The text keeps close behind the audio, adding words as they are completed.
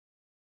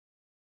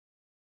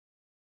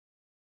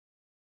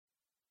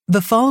The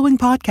following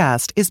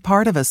podcast is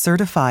part of a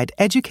certified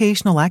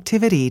educational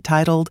activity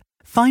titled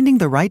Finding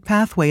the Right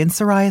Pathway in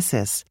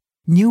Psoriasis,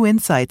 New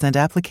Insights and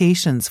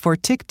Applications for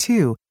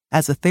TYK2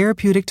 as a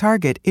Therapeutic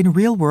Target in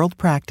Real-World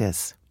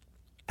Practice.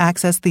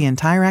 Access the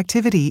entire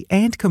activity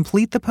and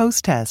complete the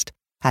post-test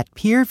at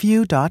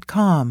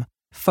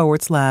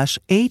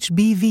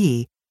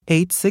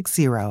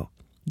peerview.com/HBV860.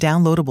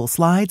 Downloadable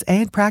slides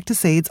and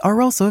practice aids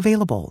are also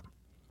available.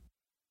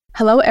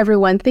 Hello,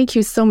 everyone. Thank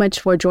you so much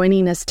for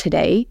joining us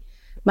today.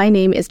 My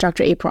name is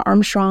Dr. April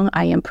Armstrong.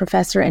 I am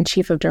Professor and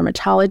Chief of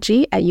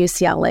Dermatology at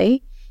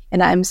UCLA,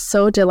 and I'm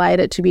so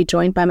delighted to be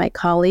joined by my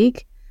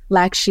colleague,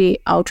 Lakshi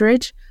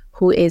Aldredge,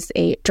 who is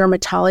a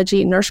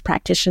dermatology nurse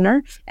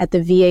practitioner at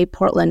the VA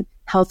Portland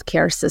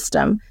Healthcare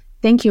System.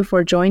 Thank you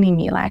for joining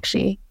me,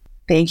 Lakshi.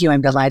 Thank you.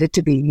 I'm delighted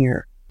to be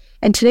here.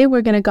 And today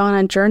we're going to go on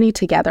a journey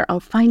together on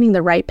finding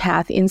the right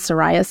path in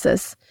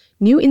psoriasis,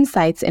 new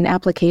insights and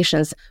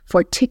applications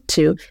for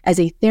TYK2 as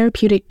a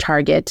therapeutic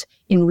target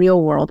in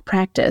real-world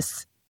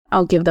practice.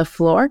 I'll give the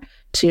floor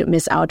to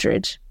Ms.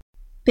 Aldredge.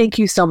 Thank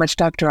you so much,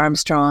 Dr.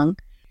 Armstrong.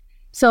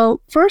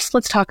 So first,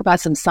 let's talk about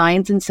some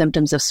signs and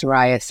symptoms of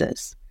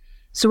psoriasis.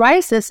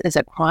 Psoriasis is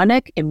a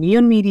chronic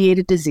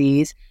immune-mediated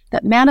disease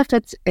that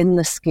manifests in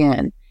the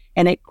skin,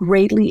 and it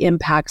greatly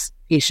impacts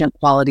patient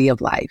quality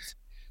of life.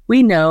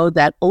 We know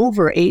that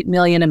over 8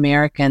 million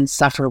Americans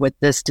suffer with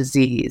this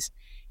disease,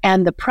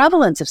 and the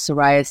prevalence of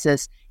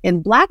psoriasis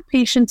in Black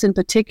patients in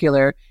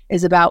particular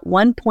is about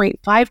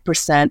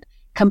 1.5%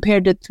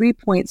 compared to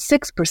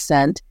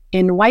 3.6%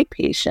 in white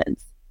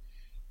patients.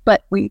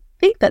 But we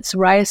think that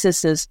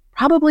psoriasis is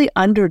probably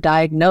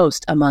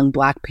underdiagnosed among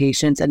Black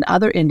patients and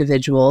other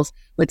individuals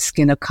with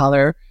skin of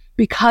color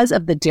because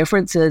of the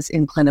differences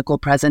in clinical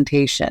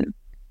presentation.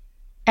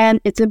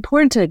 And it's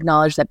important to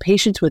acknowledge that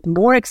patients with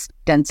more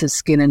extensive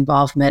skin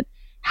involvement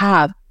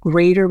have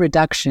greater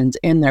reductions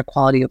in their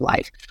quality of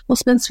life. We'll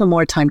spend some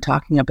more time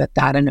talking about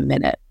that in a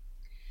minute.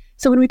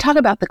 So when we talk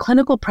about the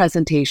clinical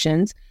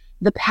presentations,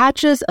 the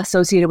patches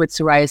associated with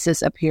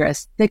psoriasis appear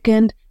as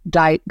thickened,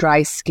 dry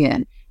skin.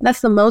 And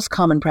that's the most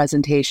common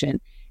presentation.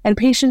 And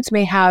patients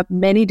may have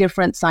many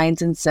different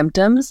signs and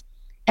symptoms,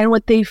 and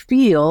what they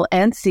feel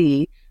and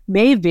see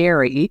may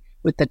vary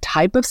with the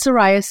type of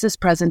psoriasis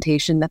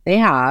presentation that they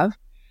have,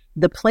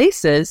 the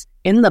places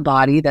in the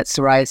body that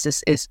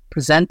psoriasis is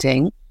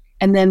presenting,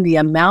 and then the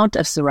amount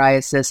of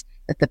psoriasis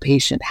that the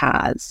patient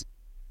has.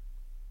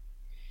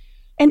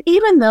 And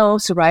even though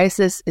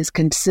psoriasis is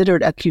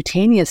considered a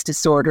cutaneous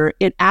disorder,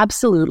 it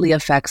absolutely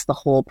affects the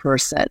whole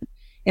person.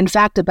 In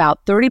fact,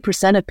 about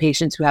 30% of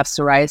patients who have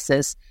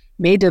psoriasis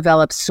may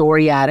develop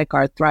psoriatic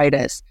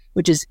arthritis,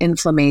 which is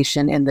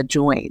inflammation in the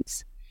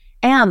joints.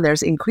 And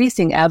there's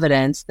increasing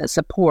evidence that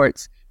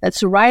supports that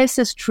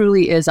psoriasis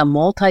truly is a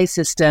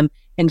multi-system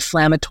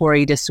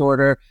inflammatory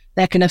disorder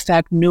that can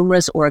affect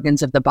numerous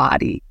organs of the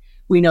body.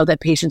 We know that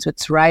patients with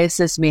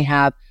psoriasis may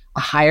have a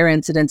higher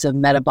incidence of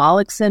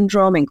metabolic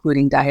syndrome,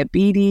 including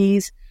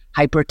diabetes,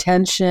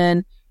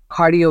 hypertension,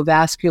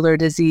 cardiovascular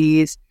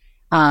disease,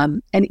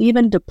 and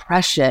even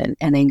depression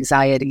and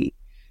anxiety.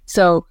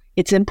 So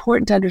it's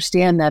important to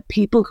understand that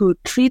people who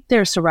treat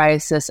their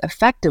psoriasis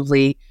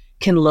effectively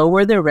can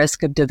lower their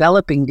risk of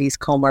developing these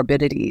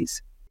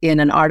comorbidities. In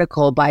an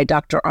article by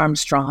Dr.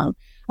 Armstrong,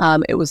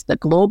 it was the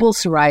Global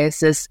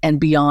Psoriasis and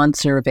Beyond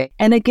Survey.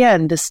 And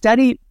again, the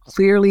study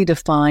clearly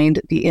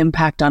defined the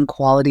impact on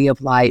quality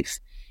of life.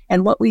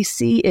 And what we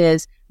see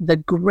is the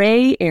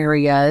gray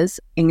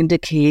areas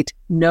indicate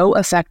no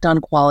effect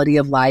on quality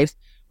of life,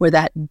 where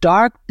that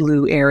dark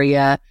blue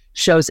area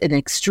shows an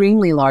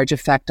extremely large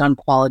effect on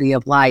quality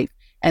of life,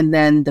 and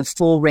then the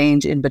full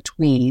range in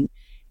between.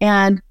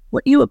 And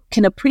what you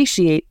can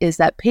appreciate is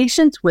that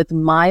patients with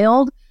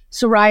mild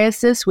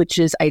psoriasis, which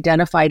is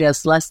identified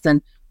as less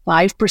than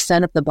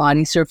 5% of the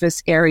body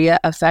surface area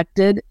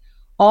affected,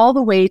 all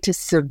the way to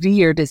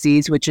severe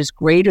disease, which is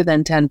greater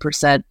than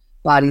 10%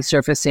 body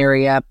surface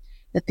area,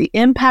 that the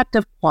impact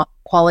of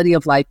quality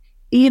of life,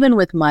 even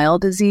with mild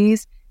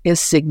disease, is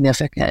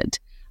significant.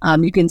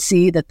 You can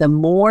see that the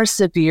more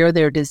severe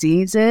their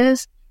disease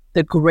is,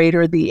 the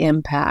greater the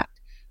impact.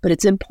 But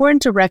it's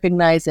important to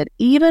recognize that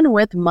even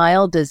with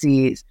mild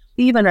disease,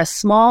 even a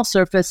small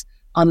surface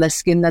on the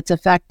skin that's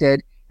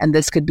affected, and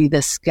this could be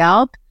the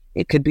scalp,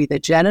 it could be the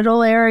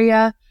genital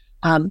area,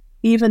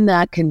 even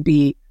that can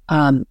be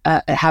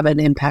have an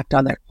impact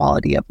on their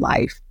quality of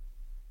life.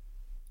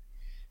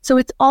 So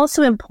it's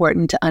also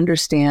important to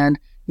understand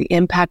the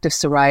impact of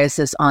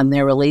psoriasis on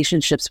their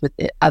relationships with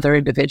other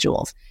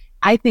individuals.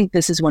 I think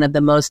this is one of the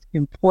most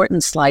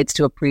important slides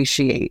to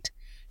appreciate.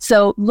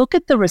 So look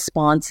at the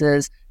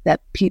responses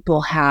that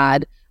people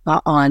had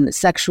on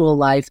sexual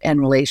life and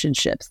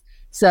relationships.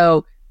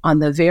 So on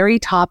the very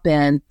top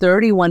end,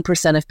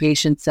 31% of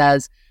patients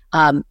says,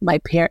 my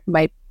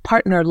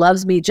partner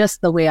loves me just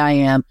the way I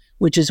am,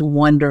 which is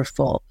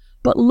wonderful.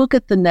 But look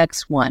at the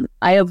next one.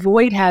 I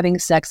avoid having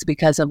sex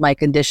because of my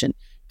condition.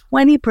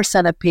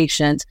 20% of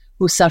patients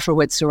who suffer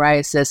with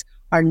psoriasis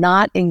are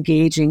not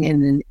engaging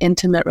in an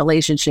intimate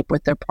relationship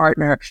with their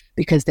partner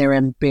because they're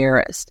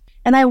embarrassed.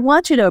 And I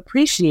want you to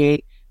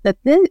appreciate that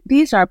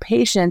these are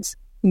patients,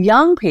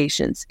 young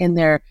patients in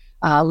their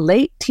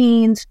late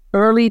teens,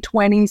 early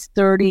 20s,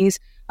 30s,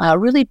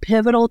 really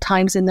pivotal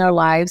times in their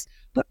lives,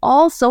 but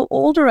also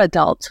older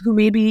adults who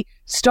may be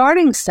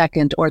starting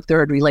second or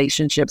third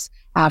relationships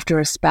after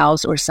a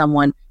spouse or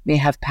someone may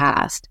have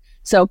passed.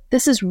 So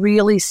this is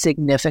really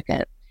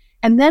significant.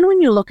 And then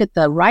when you look at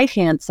the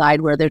right-hand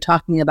side where they're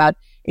talking about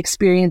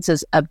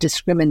experiences of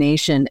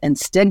discrimination and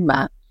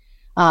stigma,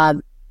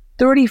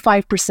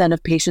 35%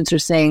 of patients are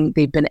saying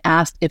they've been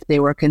asked if they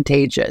were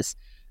contagious.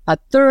 A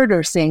third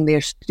are saying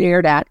they're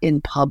stared at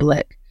in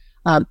public,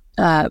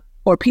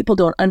 or people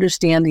don't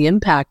understand the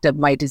impact of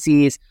my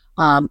disease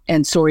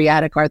and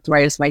psoriatic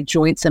arthritis, my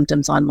joint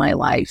symptoms on my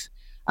life.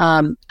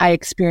 I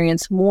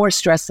experience more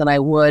stress than I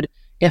would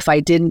if I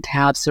didn't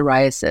have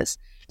psoriasis.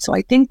 So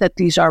I think that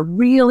these are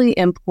really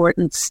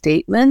important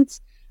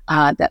statements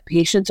that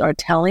patients are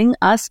telling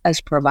us as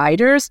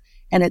providers,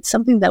 and it's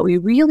something that we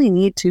really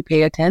need to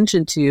pay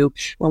attention to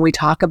when we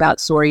talk about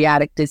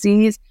psoriatic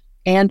disease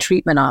and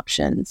treatment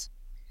options.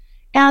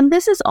 And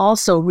this is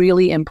also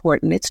really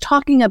important. It's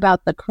talking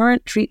about the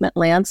current treatment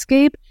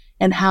landscape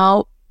and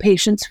how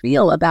patients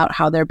feel about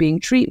how they're being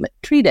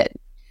treated.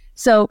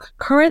 So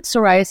current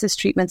psoriasis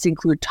treatments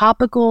include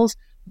topicals,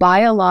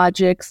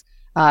 biologics,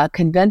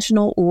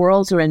 conventional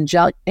orals or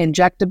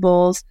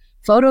injectables,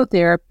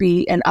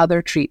 phototherapy, and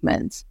other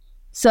treatments.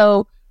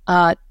 So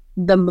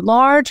the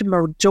large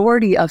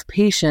majority of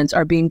patients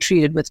are being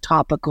treated with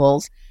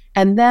topicals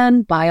and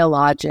then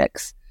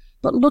biologics.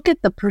 But look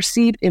at the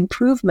perceived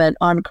improvement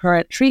on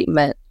current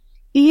treatment.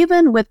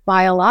 Even with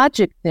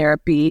biologic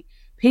therapy,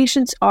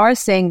 patients are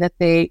saying that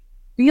they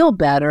feel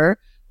better,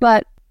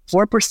 but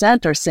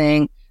 4% are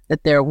saying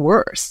that they're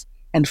worse,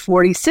 and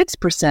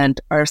 46%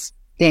 are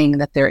saying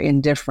that they're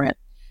indifferent.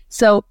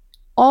 So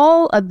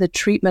all of the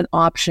treatment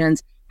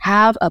options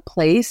have a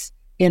place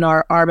in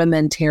our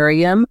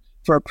armamentarium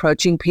for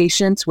approaching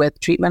patients with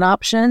treatment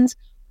options,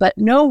 but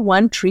no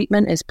one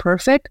treatment is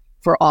perfect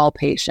for all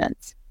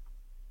patients.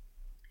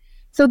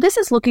 So this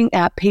is looking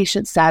at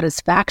patient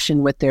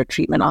satisfaction with their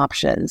treatment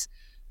options.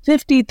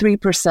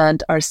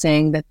 53% are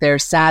saying that they're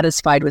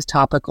satisfied with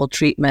topical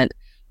treatment,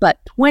 but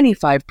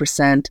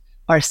 25%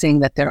 are saying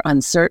that they're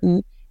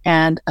uncertain,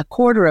 and a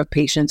quarter of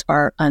patients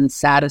are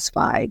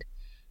unsatisfied.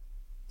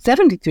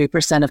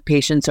 73% of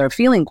patients are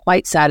feeling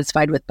quite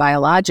satisfied with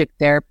biologic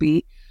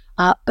therapy,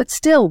 but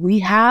still we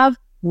have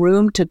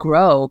room to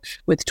grow,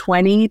 with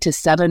 20 to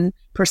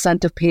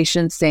 7% of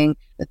patients saying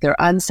that they're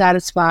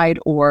unsatisfied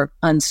or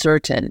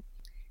uncertain.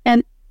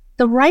 And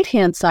the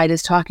right-hand side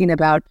is talking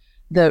about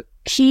the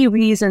key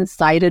reasons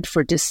cited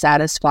for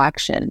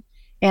dissatisfaction.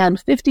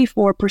 And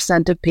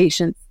 54% of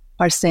patients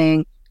are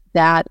saying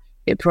that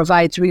it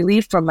provides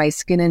relief from my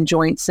skin and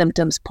joint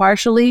symptoms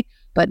partially,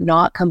 but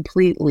not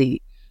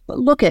completely. But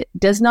look, it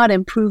does not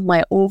improve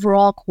my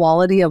overall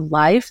quality of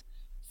life.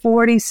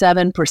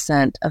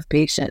 47% of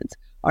patients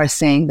are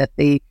saying that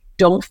they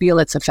don't feel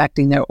it's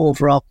affecting their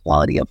overall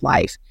quality of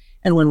life.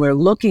 And when we're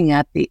looking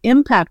at the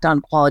impact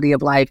on quality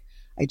of life,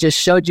 I just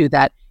showed you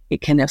that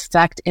it can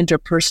affect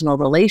interpersonal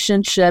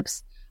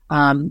relationships,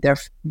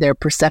 their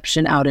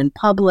perception out in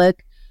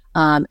public.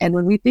 And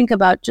when we think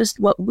about just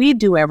what we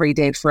do every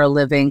day for a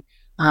living,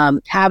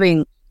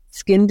 having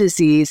skin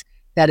disease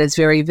that is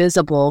very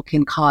visible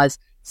can cause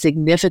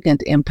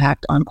significant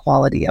impact on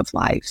quality of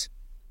life.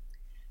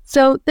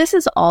 So this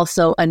is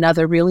also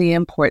another really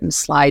important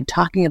slide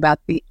talking about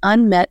the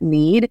unmet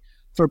need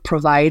for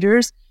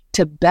providers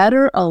to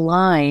better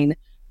align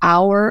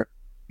our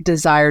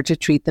desire to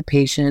treat the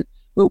patient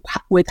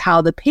with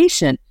how the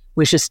patient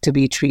wishes to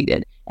be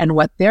treated and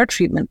what their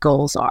treatment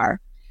goals are.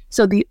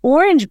 So the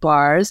orange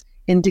bars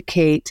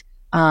indicate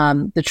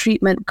the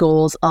treatment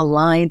goals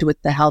aligned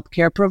with the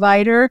healthcare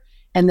provider,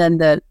 and then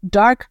the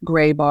dark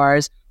gray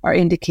bars are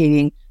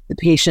indicating the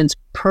patient's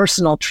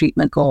personal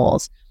treatment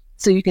goals.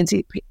 So you can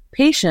see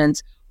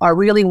patients are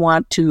really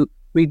want to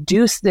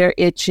reduce their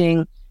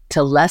itching,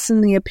 to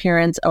lessen the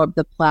appearance of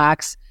the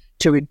plaques,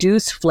 to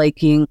reduce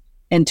flaking,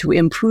 and to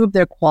improve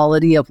their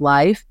quality of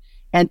life,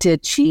 and to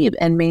achieve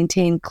and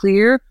maintain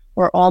clear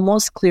or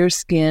almost clear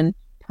skin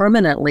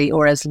permanently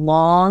or as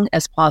long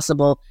as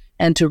possible,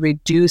 and to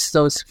reduce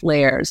those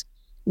flares.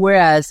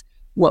 Whereas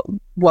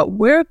what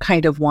we're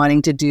kind of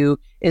wanting to do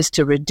is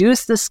to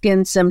reduce the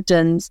skin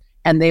symptoms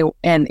and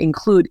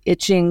include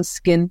itching,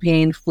 skin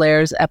pain,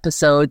 flares,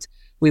 episodes.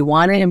 We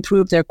want to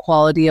improve their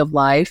quality of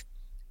life,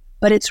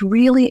 but it's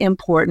really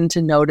important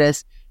to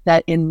notice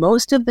that in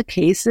most of the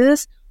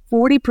cases,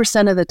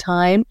 40% of the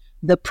time,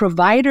 the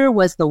provider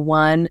was the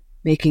one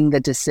making the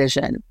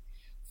decision.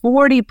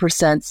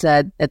 40%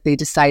 said that they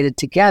decided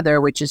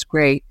together, which is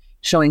great,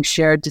 showing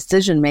shared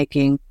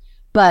decision-making,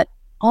 but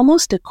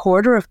almost a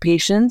quarter of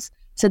patients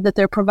said that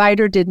their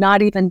provider did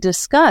not even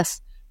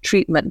discuss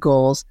treatment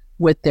goals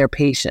with their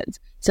patients.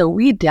 So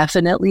we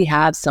definitely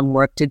have some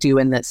work to do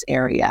in this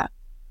area.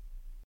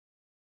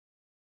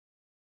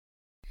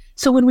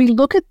 So when we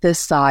look at this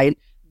side,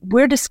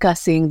 we're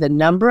discussing the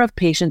number of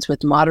patients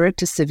with moderate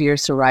to severe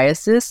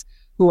psoriasis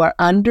who are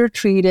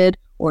undertreated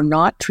or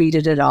not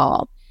treated at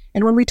all.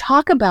 And when we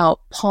talk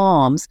about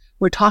PALMs,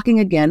 we're talking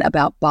again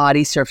about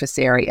body surface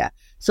area.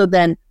 So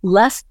then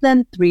less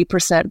than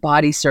 3%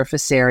 body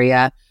surface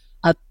area,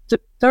 a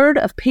third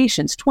of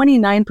patients,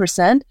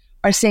 29%,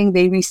 are saying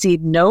they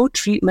received no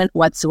treatment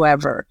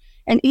whatsoever.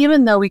 And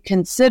even though we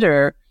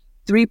consider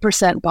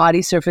 3%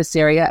 body surface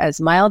area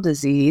as mild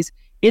disease,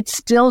 it's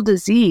still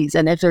disease.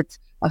 And if it's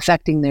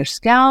affecting their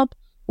scalp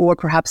or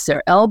perhaps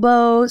their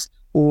elbows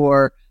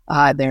or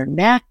their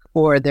neck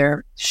or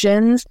their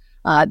shins,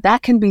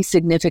 that can be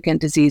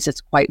significant disease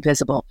that's quite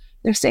visible.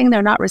 They're saying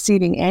they're not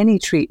receiving any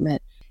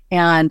treatment.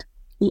 And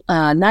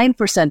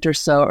 9% or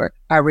so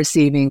are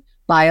receiving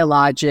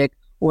biologic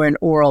or an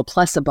oral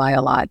plus a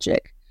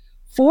biologic.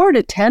 4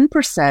 to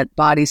 10%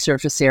 body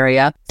surface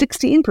area,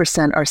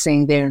 16% are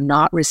saying they're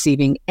not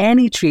receiving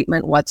any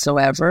treatment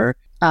whatsoever.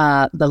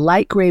 The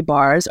light gray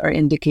bars are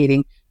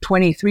indicating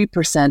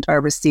 23% are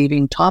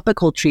receiving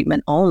topical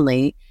treatment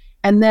only.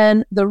 And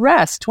then the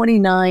rest,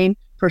 29%,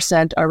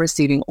 are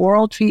receiving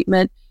oral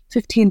treatment,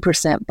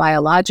 15%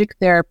 biologic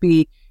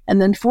therapy,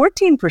 and then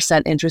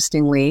 14%,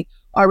 interestingly,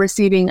 are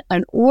receiving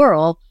an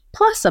oral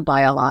plus a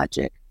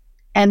biologic.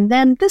 And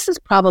then this is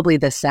probably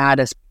the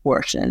saddest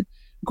portion.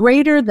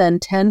 Greater than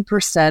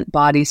 10%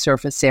 body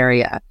surface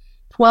area,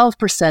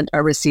 12%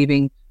 are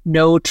receiving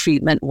no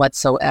treatment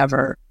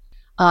whatsoever.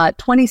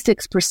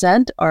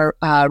 26% are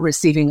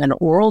receiving an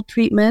oral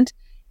treatment,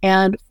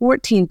 and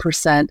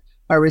 14%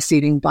 are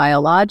receiving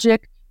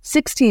biologic,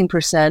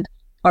 16%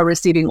 are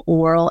receiving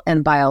oral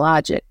and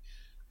biologic.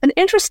 An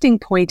interesting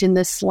point in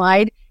this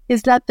slide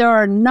is that there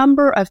are a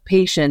number of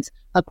patients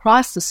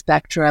across the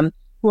spectrum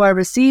who are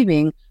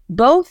receiving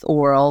both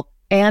oral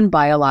and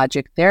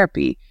biologic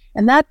therapy.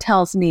 And that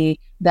tells me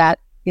that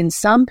in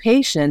some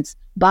patients,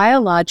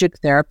 biologic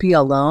therapy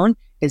alone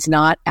is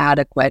not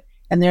adequate,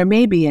 and there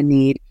may be a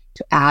need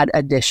to add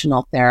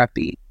additional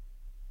therapy.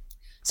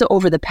 So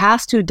over the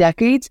past 2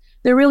 decades,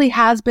 there really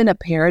has been a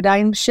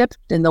paradigm shift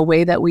in the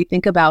way that we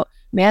think about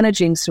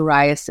managing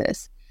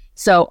psoriasis.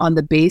 So on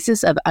the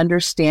basis of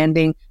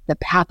understanding the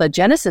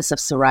pathogenesis of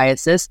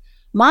psoriasis,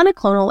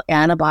 monoclonal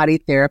antibody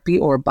therapy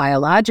or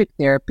biologic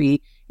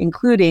therapy,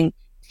 including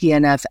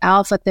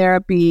TNF-alpha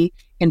therapy,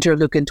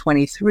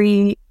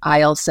 interleukin-23,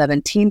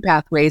 IL-17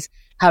 pathways,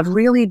 have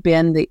really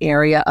been the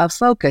area of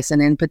focus.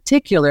 And in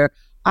particular,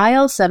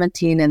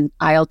 IL-17 and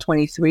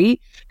IL-23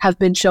 have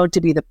been shown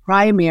to be the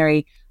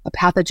primary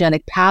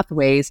pathogenic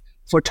pathways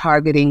for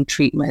targeting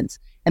treatments.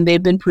 And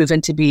they've been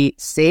proven to be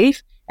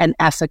safe and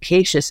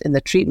efficacious in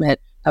the treatment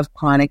of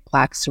chronic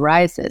plaque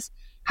psoriasis.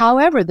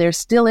 However, there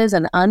still is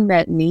an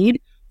unmet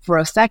need for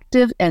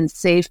effective and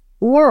safe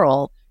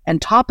oral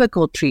and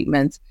topical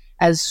treatments,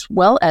 as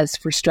well as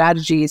for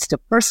strategies to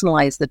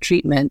personalize the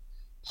treatment,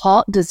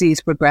 halt disease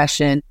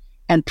progression,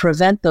 and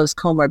prevent those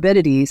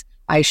comorbidities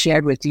I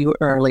shared with you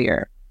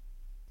earlier.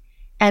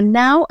 And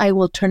now I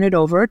will turn it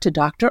over to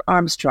Dr.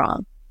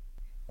 Armstrong.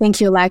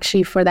 Thank you,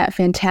 Lakshi, for that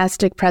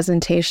fantastic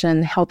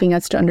presentation, helping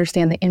us to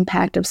understand the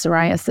impact of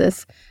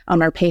psoriasis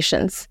on our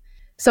patients.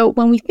 So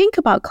when we think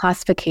about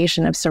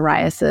classification of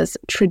psoriasis,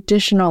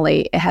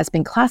 traditionally it has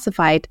been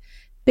classified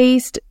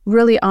based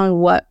really on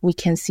what we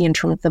can see in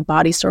terms of the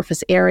body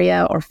surface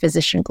area or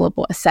physician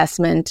global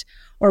assessment,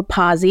 or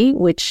PASI,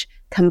 which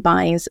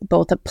combines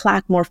both a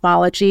plaque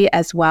morphology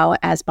as well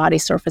as body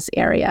surface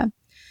area.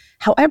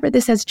 However,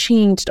 this has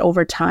changed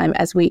over time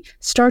as we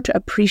start to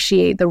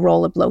appreciate the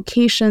role of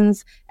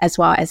locations as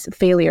well as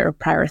failure of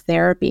prior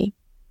therapy.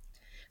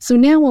 So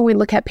now when we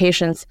look at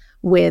patients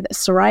with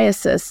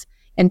psoriasis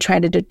and try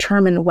to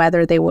determine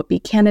whether they would be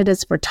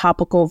candidates for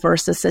topical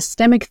versus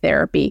systemic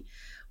therapy,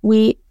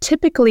 we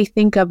typically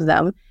think of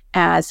them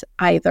as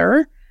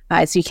either,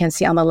 as you can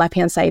see on the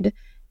left-hand side,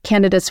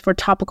 candidates for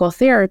topical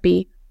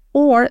therapy,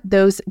 or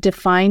those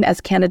defined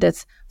as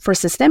candidates for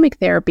systemic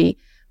therapy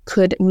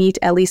could meet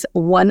at least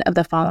one of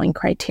the following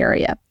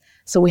criteria.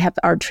 So we have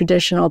our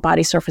traditional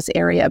body surface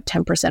area of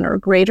 10% or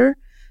greater,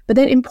 but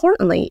then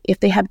importantly, if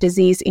they have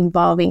disease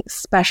involving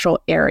special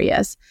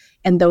areas,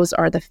 and those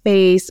are the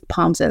face,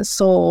 palms and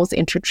soles,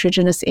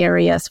 intertriginous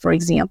areas, for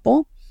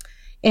example.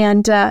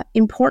 And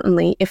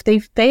importantly, if they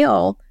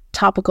fail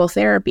topical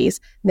therapies,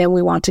 then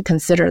we want to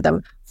consider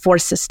them for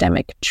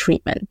systemic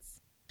treatments.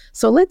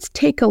 So let's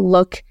take a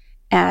look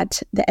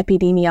at the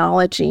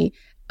epidemiology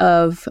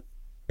of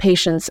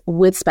patients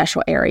with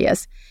special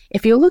areas.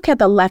 If you look at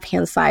the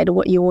left-hand side,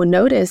 what you will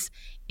notice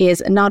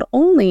is not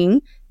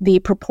only the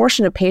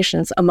proportion of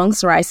patients among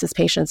psoriasis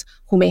patients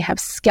who may have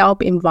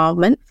scalp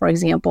involvement, for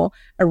example,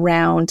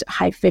 around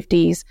high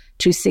 50s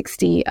to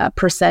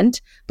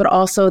 60%, but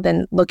also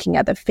then looking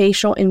at the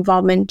facial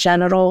involvement,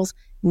 genitals,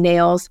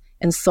 nails,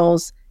 and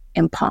soles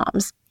and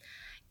palms.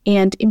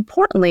 And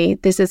importantly,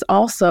 this is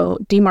also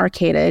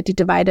demarcated,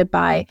 divided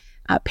by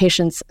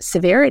patient's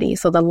severity.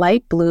 So the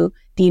light blue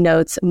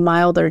denotes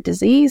milder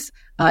disease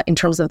in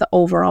terms of the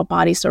overall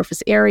body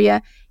surface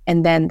area,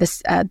 and then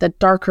the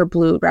darker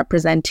blue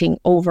representing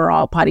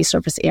overall body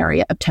surface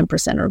area of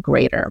 10% or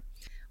greater.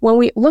 When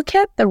we look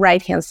at the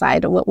right-hand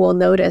side, what we'll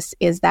notice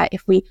is that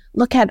if we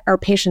look at our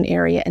patient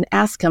area and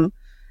ask them,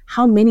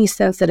 how many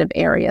sensitive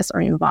areas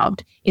are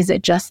involved. Is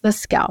it just the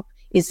scalp?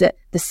 Is it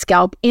the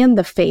scalp and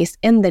the face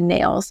and the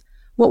nails?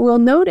 What we'll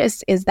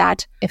notice is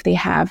that if they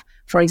have,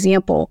 for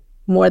example,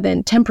 more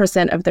than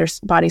 10% of their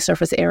body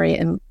surface area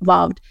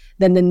involved,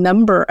 then the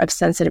number of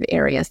sensitive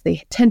areas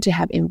they tend to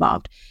have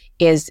involved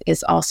is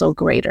also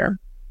greater.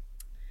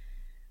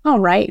 All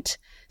right.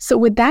 So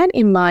with that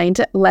in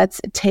mind, let's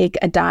take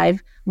a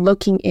dive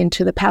looking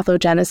into the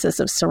pathogenesis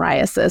of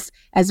psoriasis,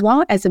 as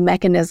well as a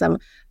mechanism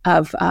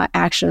of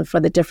action for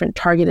the different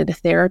targeted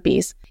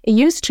therapies. It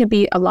used to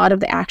be a lot of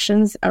the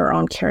actions are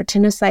on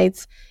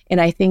keratinocytes, and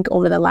I think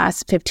over the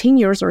last 15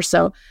 years or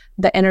so,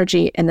 the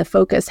energy and the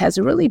focus has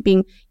really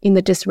been in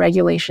the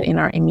dysregulation in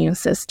our immune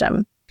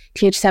system.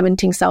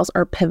 Th17 cells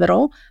are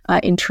pivotal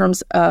in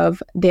terms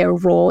of their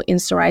role in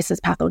psoriasis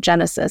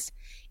pathogenesis.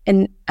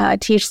 And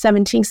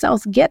Th17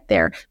 cells get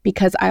there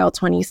because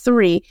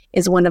IL-23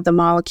 is one of the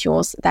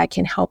molecules that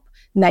can help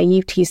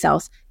naive T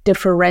cells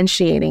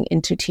differentiating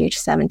into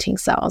Th17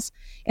 cells.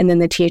 And then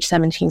the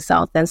Th17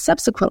 cells then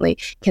subsequently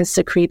can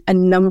secrete a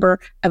number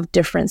of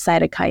different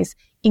cytokines,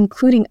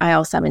 including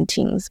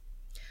IL-17s.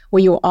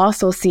 What you'll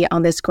also see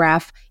on this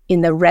graph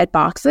in the red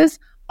boxes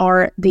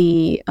are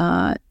the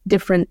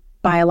different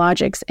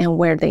biologics and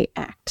where they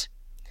act.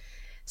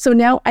 So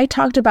now I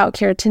talked about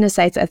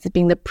keratinocytes as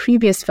being the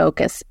previous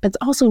focus, but it's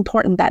also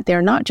important that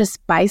they're not just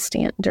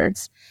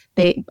bystanders.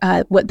 They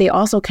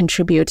also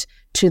contribute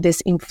to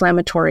this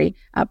inflammatory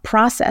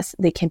process.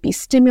 They can be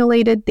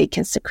stimulated, they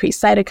can secrete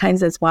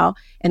cytokines as well,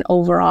 and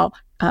overall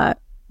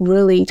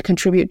really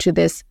contribute to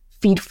this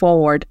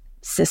feed-forward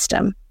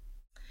system.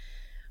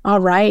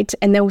 All right,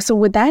 and then so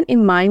with that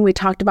in mind, we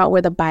talked about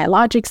where the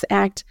biologics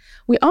act.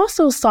 We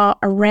also saw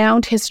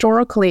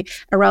historically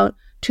around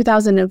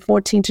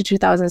 2014 to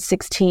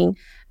 2016,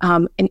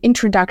 an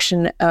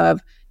introduction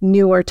of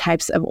newer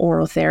types of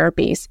oral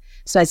therapies.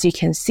 So as you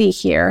can see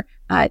here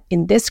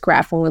in this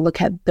graph, when we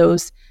look at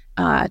those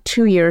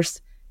 2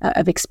 years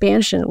of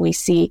expansion, we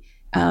see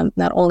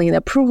not only the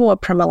approval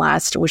of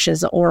Premolast, which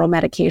is an oral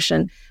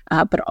medication,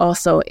 but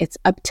also its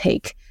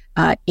uptake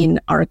in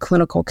our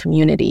clinical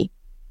community.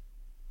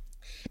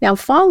 Now,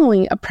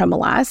 following a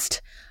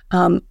Premolast,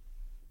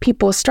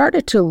 people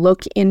started to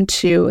look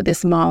into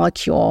this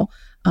molecule,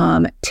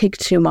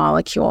 TYK2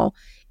 molecule.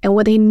 And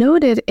what they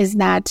noted is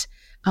that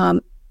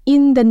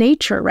in the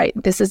nature, right,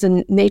 this is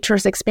a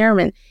nature's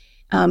experiment.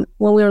 When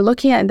we were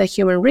looking at the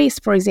human race,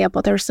 for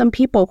example, there are some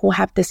people who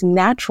have this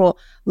natural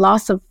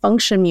loss of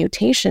function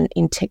mutation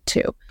in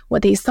TYK2.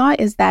 What they saw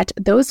is that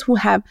those who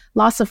have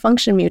loss of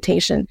function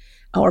mutation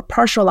or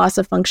partial loss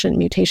of function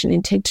mutation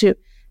in TYK2,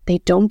 they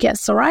don't get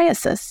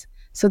psoriasis.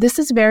 So this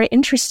is very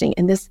interesting,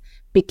 and this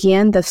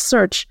began the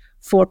search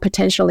for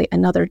potentially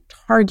another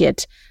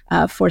target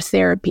for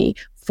therapy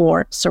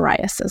for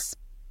psoriasis.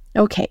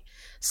 Okay,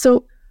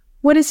 so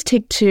what is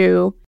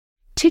TYK2?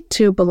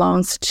 TYK2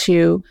 belongs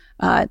to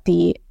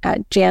the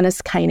Janus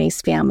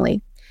kinase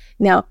family.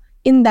 Now,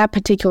 in that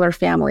particular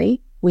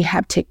family, we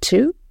have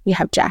TYK2, we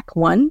have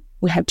JAK1,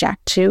 we have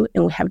JAK2,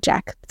 and we have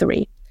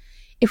JAK3.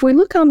 If we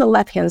look on the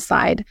left-hand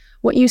side,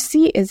 what you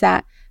see is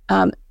that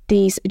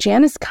these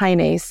Janus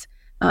kinase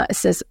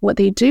says what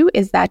they do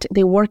is that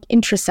they work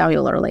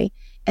intracellularly,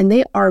 and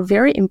they are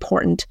very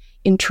important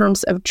in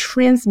terms of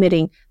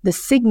transmitting the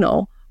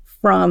signal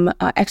from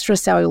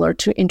extracellular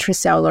to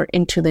intracellular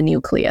into the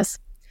nucleus,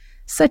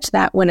 such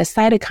that when a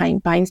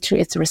cytokine binds to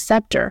its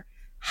receptor,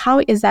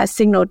 how is that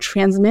signal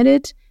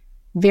transmitted?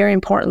 Very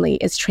importantly,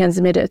 it's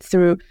transmitted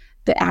through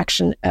the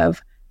action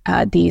of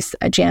these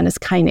Janus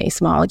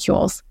kinase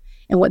molecules.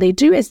 And what they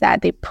do is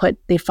that they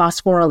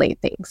phosphorylate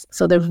things.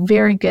 So they're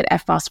very good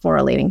at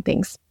phosphorylating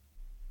things.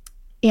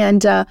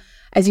 And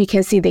as you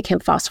can see, they can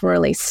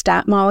phosphorylate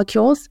STAT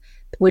molecules,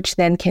 which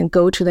then can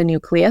go to the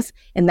nucleus,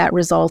 and that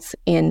results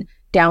in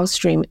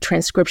downstream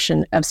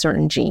transcription of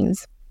certain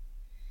genes.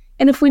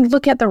 And if we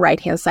look at the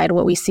right-hand side,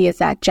 what we see is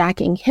that JAK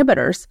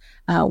inhibitors,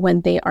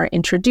 when they are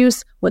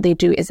introduced, what they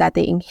do is that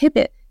they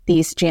inhibit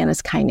these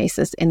Janus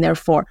kinases and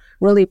therefore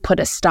really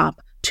put a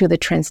stop to the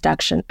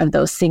transduction of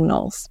those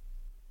signals.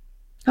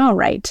 All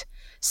right,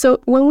 so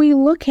when we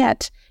look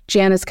at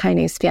Janus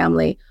kinase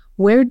family,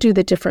 where do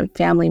the different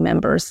family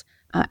members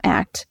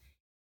act?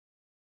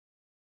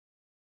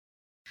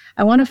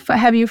 I want to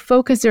have you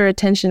focus your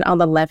attention on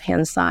the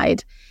left-hand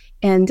side,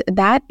 and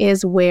that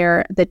is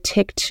where the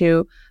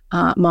TYK2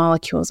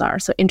 molecules are.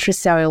 So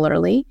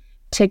intracellularly,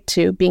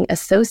 TYK2 being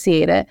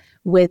associated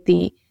with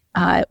the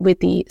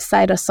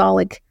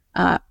cytosolic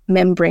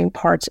membrane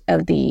part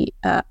of the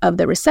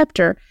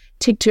receptor,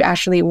 TYK2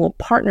 actually will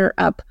partner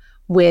up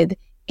with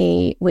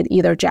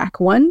either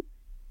JAK1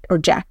 or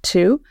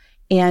JAK2,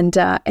 and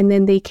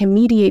then they can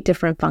mediate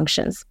different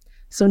functions.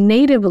 So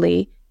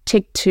natively,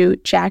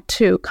 TYK2,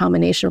 JAK2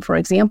 combination, for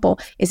example,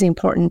 is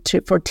important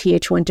for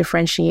Th1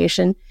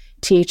 differentiation,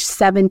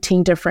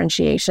 Th17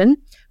 differentiation,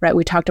 right?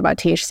 We talked about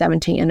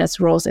Th17 and its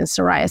roles in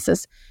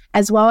psoriasis,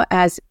 as well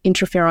as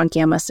interferon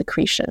gamma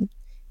secretion.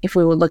 If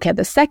we will look at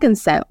the second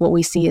set, what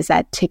we see is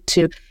that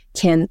TYK2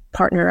 can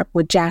partner up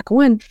with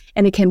JAK1,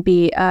 and it can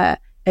be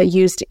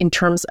used in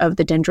terms of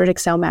the dendritic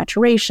cell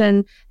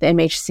maturation, the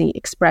MHC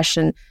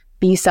expression,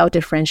 B cell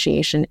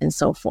differentiation, and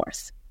so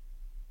forth.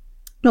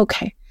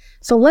 Okay,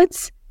 so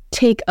let's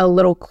take a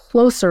little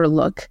closer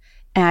look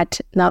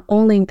at not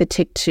only the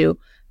TYK2,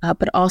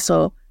 but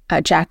also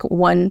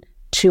JAK1,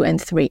 2,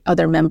 and 3,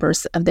 other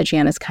members of the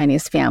Janus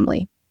kinase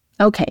family.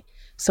 Okay,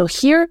 so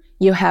here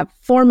you have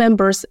 4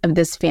 members of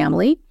this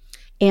family,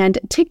 and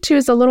TYK2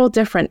 is a little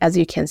different, as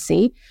you can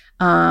see.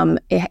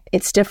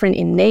 It's different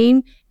in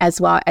name as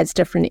well as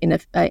different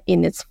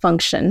in its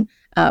function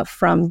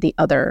from the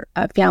other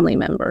family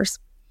members.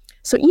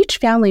 So each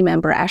family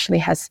member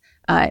actually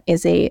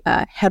is a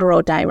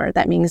heterodimer.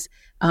 That means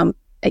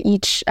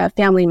each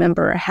family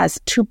member has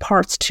 2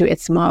 parts to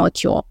its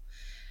molecule.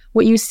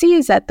 What you see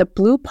is that the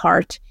blue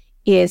part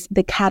is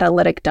the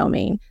catalytic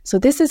domain. So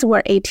this is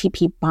where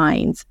ATP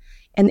binds.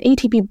 And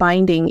ATP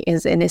binding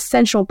is an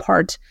essential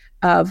part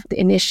of the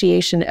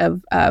initiation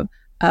of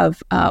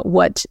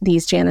what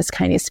these Janus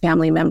kinase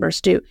family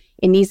members do.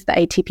 It needs the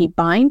ATP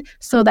bind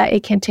so that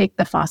it can take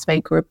the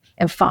phosphate group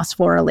and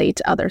phosphorylate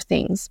other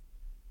things.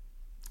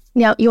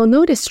 Now, you'll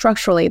notice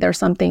structurally there's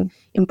something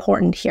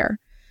important here.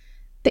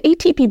 The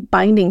ATP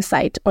binding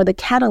site, or the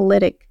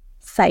catalytic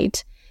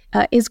site,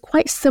 is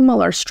quite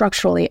similar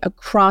structurally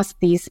across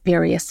these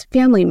various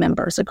family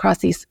members, across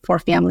these 4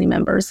 family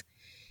members.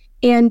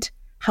 And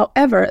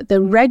however,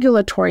 the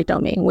regulatory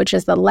domain, which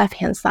is the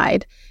left-hand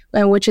side,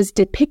 and which is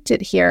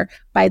depicted here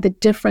by the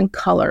different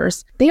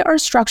colors, they are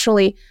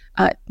structurally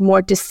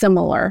more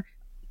dissimilar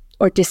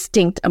or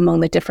distinct among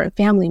the different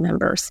family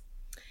members.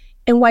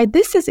 And why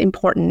this is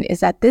important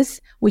is that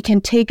we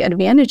can take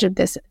advantage of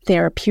this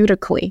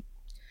therapeutically.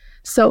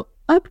 So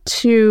up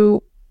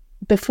to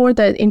before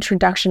the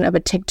introduction of a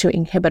TYK2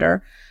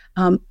 inhibitor,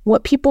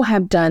 what people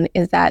have done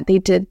is that they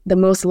did the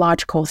most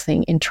logical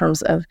thing in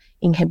terms of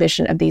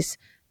inhibition of these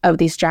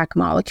JAK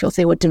molecules.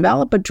 They would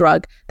develop a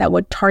drug that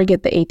would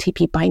target the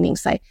ATP binding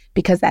site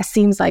because that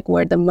seems like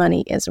where the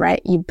money is,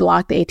 right? You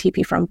block the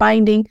ATP from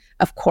binding,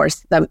 of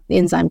course, the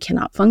enzyme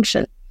cannot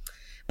function.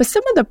 But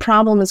some of the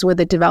problems with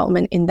the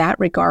development in that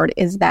regard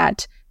is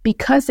that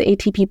because the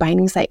ATP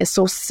binding site is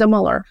so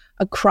similar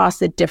across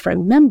the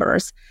different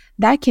members,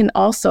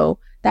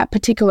 that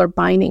particular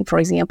binding, for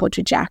example,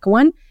 to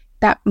JAK1,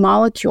 that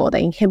molecule, the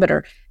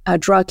inhibitor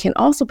drug, can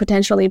also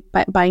potentially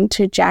bind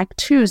to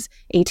JAK2's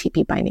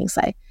ATP binding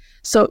site.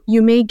 So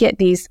you may get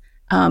these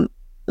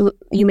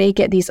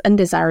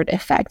undesired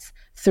effects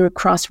through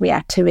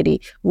cross-reactivity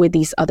with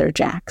these other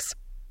JAKs.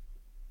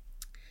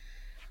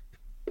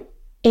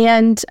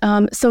 And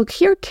so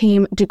here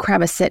came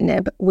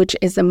deucravacitinib, which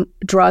is a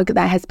drug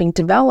that has been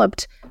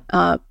developed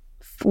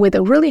with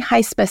a really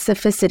high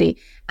specificity,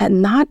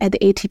 not at the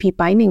ATP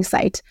binding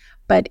site,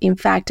 but in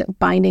fact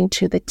binding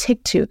to the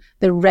TYK2,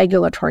 the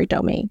regulatory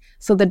domain.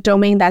 So the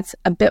domain that's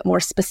a bit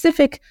more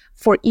specific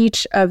for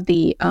each of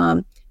the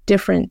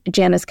different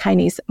Janus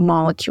kinase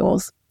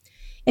molecules.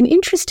 And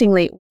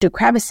interestingly,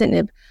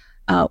 deucravacitinib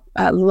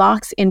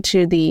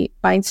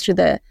binds to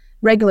the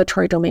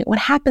regulatory domain. What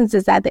happens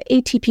is that the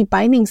ATP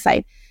binding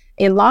site,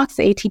 it locks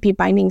the ATP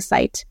binding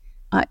site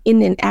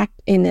in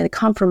a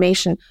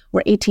conformation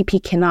where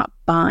ATP cannot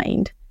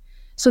bind.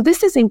 So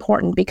this is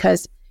important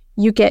because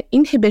you get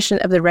inhibition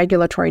of the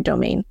regulatory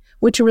domain,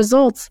 which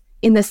results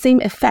in the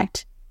same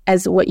effect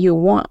as what you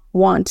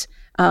want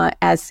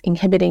as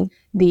inhibiting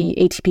the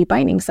ATP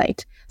binding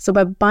site. So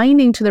by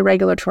binding to the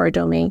regulatory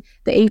domain,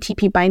 the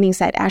ATP binding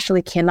site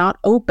actually cannot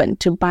open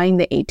to bind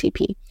the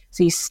ATP.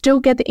 So you still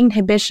get the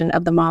inhibition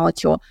of the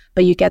molecule,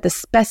 but you get the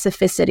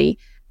specificity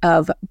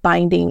of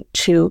binding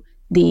to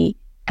the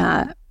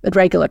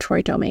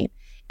regulatory domain.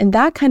 And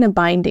that kind of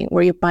binding,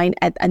 where you bind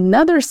at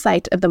another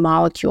site of the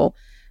molecule,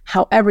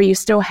 however, you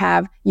still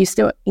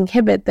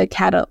inhibit the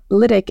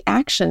catalytic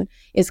action,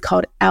 is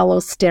called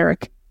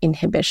allosteric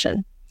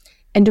inhibition.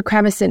 And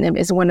deucravacitinib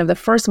is one of the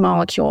first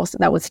molecules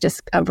that was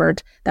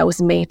discovered that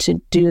was made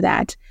to do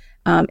that,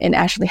 and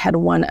actually had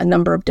won a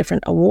number of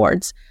different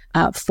awards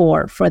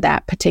for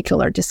that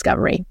particular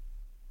discovery.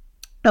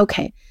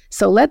 Okay,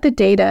 so let the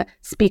data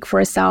speak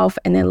for itself,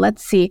 and then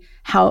let's see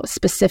how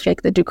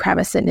specific the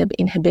deucravacitinib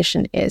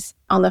inhibition is.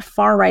 On the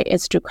far right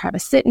is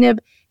deucravacitinib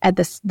at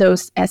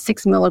those at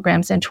 6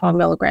 milligrams and 12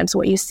 milligrams.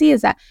 What you see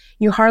is that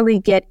you hardly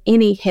get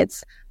any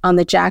hits on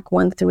the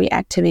JAK1/3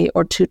 activity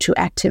or 2/2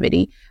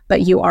 activity,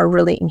 but you are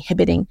really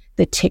inhibiting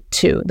the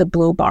TYK2, the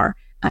blue bar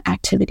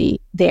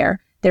activity there,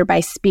 thereby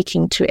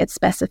speaking to its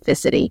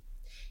specificity.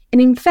 And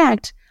in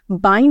fact,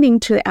 binding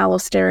to the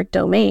allosteric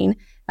domain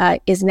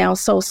is now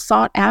so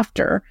sought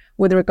after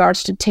with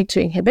regards to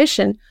TYK2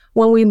 inhibition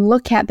when we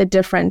look at the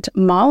different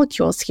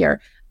molecules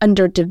here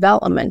under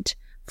development.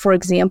 For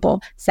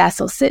example,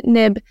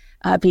 zasocitinib,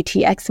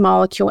 VTX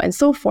molecule, and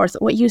so forth.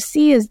 What you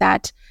see is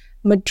that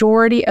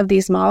majority of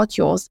these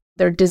molecules,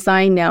 they're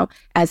designed now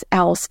as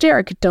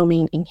allosteric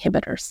domain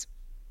inhibitors.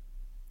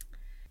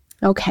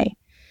 Okay,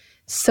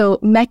 so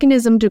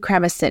mechanism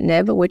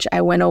deucravacitinib, which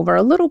I went over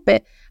a little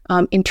bit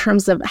in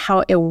terms of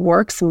how it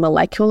works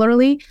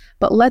molecularly,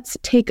 but let's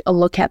take a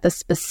look at the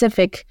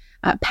specific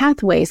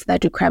pathways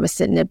that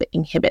deucravacitinib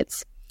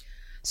inhibits.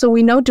 So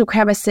we know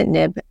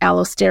deucravacitinib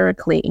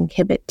allosterically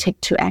inhibit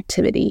TYK2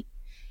 activity.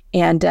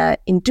 And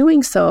in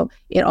doing so,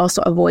 it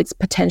also avoids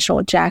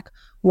potential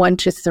JAK1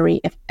 to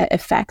 3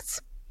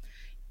 effects.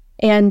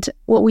 And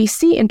what we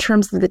see in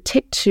terms of the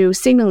TYK2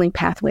 signaling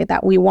pathway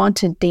that we want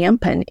to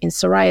dampen in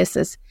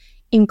psoriasis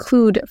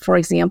include, for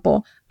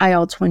example,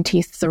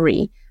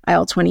 IL-23.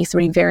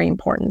 IL-23, very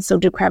important. So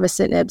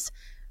deucravacitinib's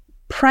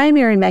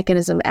primary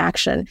mechanism of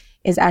action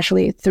is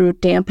actually through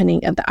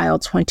dampening of the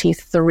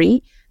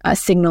IL-23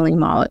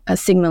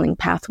 signaling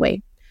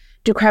pathway.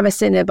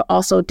 Deucravacitinib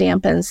also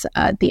dampens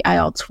the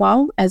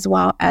IL-12 as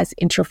well as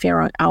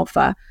interferon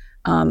alpha,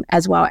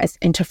 as well as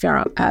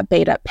interferon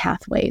beta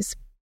pathways.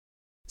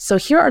 So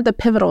here are the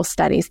pivotal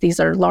studies. These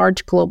are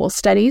large global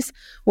studies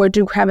where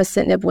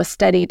deucravacitinib was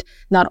studied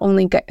not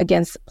only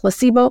against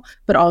placebo,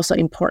 but also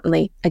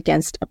importantly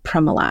against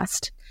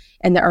apremilast.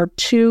 And there are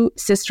 2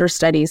 sister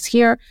studies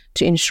here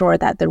to ensure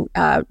that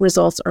the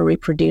results are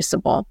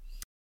reproducible.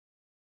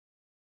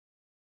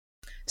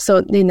 So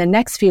in the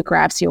next few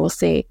graphs, you'll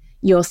see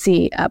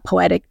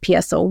Poetic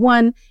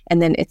PSO1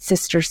 and then its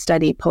sister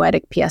study,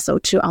 Poetic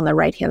PSO2 on the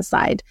right-hand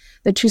side.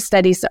 The 2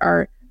 studies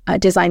are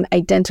designed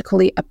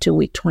identically up to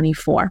week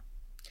 24.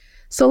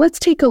 So let's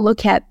take a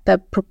look at the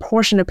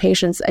proportion of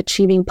patients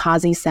achieving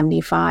PASI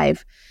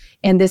 75.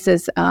 And this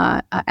is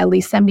at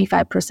least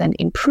 75%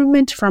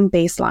 improvement from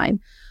baseline.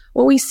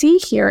 What we see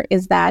here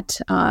is that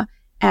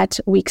at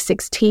week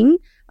 16,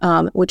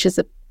 which is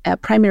a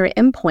primary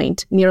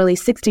endpoint, nearly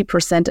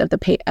 60% of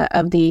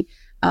the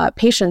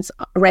patients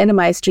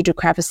randomized to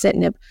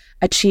deucravacitinib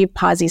achieve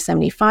PASI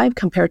 75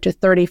 compared to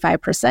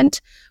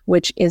 35%,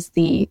 which is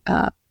the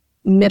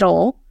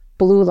middle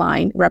blue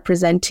line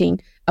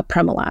representing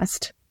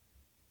apremilast.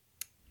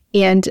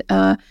 And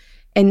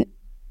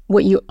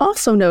what you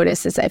also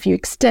notice is that if you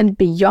extend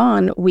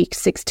beyond week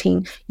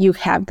 16, you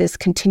have this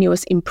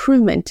continuous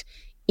improvement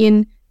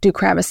in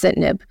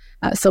deucravacitinib.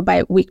 So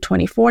by week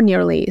 24,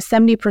 nearly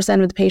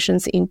 70% of the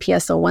patients in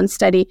PSO1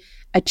 study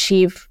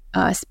achieve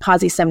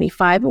PASI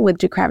 75 with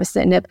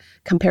deucravacitinib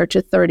compared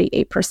to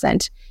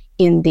 38%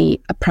 in the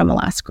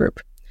apremilast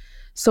group.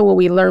 So what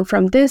we learn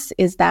from this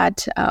is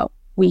that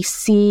we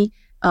see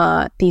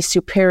the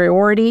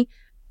superiority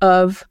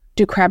of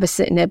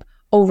deucravacitinib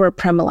over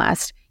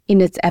apremilast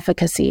in its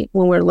efficacy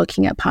when we're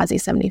looking at PASI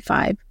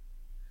 75.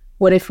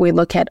 What if we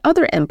look at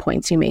other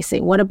endpoints? You may say,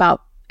 what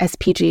about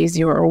SPGA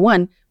 0 or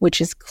 1, which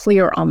is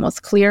clear,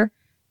 almost clear?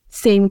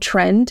 Same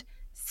trend,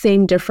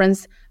 same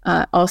difference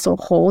also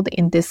hold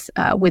in this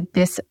with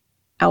this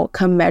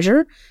outcome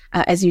measure.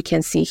 As you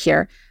can see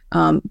here,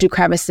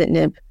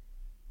 deucravacitinib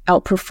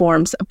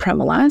outperforms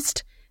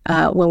apremilast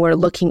when we're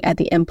looking at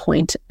the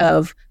endpoint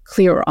of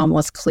clear or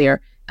almost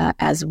clear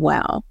as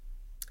well.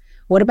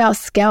 What about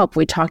scalp?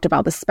 We talked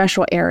about the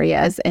special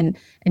areas, and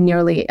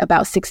nearly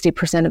about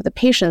 60% of the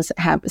patients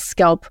have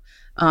scalp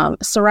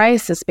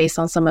psoriasis based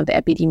on some of the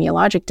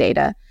epidemiologic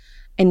data.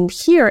 And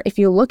here, if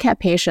you look at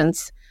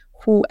patients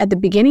who at the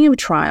beginning of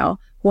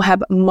trial who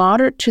have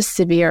moderate to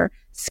severe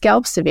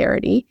scalp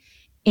severity,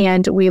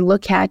 and we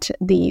look at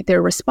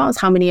their response,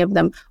 how many of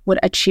them would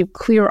achieve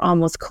clear,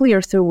 almost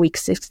clear through week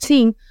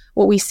 16,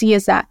 what we see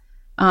is that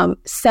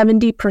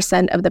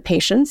 70% of the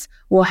patients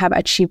will have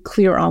achieved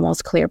clear,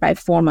 almost clear by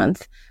 4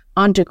 months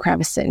on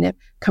deucravacitinib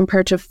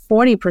compared to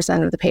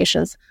 40% of the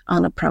patients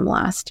on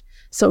apremilast.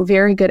 So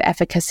very good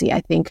efficacy, I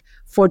think,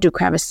 for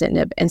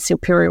deucravacitinib and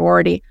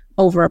superiority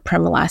over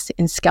apremilast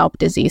in scalp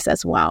disease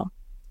as well.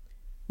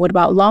 What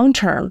about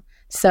long-term?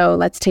 So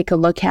let's take a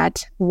look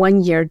at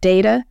 1-year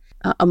data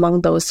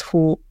among those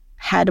who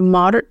had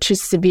moderate to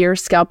severe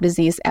scalp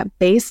disease at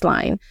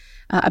baseline.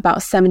 About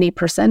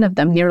 70% of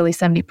them, nearly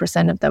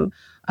 70% of them,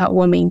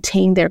 will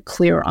maintain their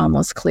clear,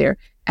 almost clear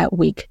at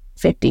week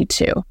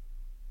 52.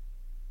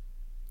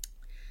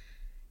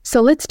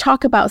 So let's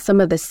talk about some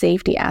of the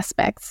safety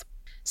aspects.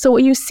 So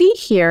what you see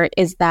here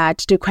is that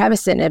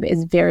deucravacitinib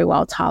is very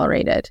well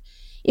tolerated.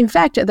 In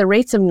fact, the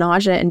rates of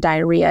nausea and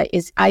diarrhea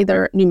is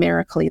either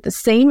numerically the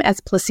same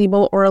as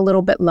placebo or a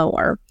little bit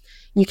lower.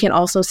 You can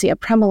also see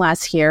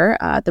apremilast here,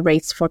 the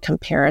rates for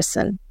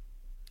comparison.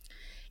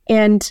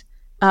 And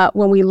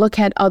when we look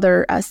at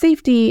other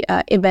safety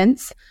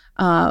events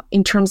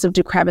in terms of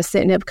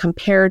deucravacitinib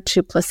compared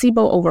to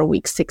placebo over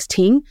week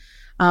 16,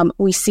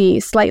 we see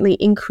slightly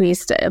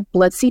increased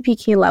blood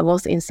CPK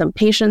levels in some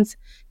patients.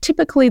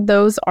 Typically,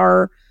 those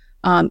are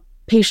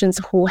patients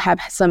who have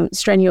some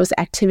strenuous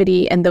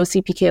activity, and those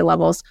CPK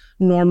levels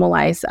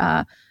normalize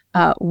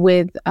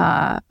with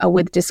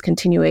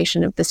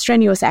discontinuation of the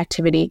strenuous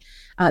activity.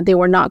 They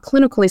were not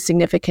clinically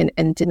significant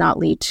and did not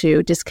lead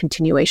to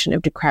discontinuation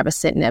of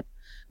deucravacitinib.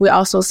 We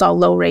also saw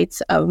low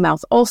rates of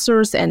mouth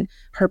ulcers and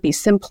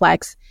herpes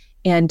simplex,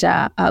 and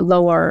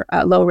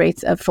low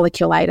rates of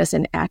folliculitis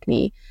and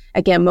acne.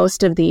 Again,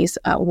 most of these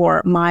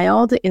were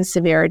mild in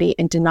severity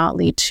and did not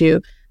lead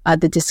to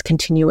the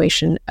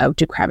discontinuation of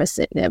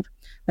deucravacitinib.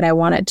 But I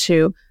wanted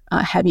to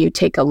have you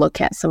take a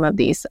look at some of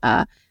these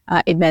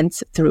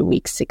events through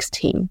week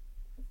 16.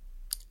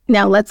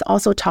 Now, let's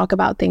also talk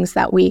about things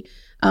that we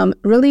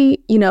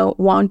really,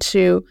 want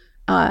to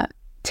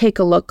take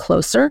a look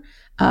closer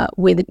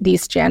with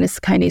these Janus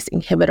kinase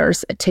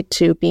inhibitors,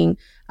 TYK2 being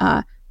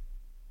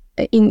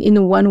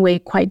in one way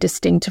quite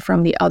distinct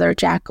from the other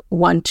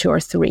JAK1, 2, or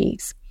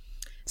 3s.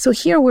 So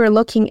here we're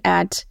looking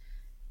at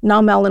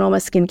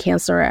non-melanoma skin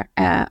cancer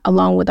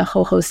along with a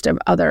whole host of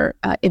other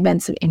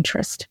events of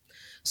interest.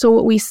 So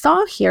what we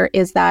saw here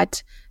is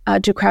that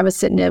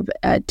deucravacitinib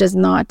does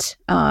not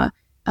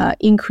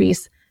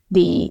increase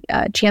the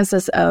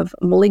chances of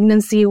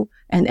malignancy,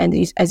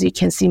 and as you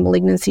can see,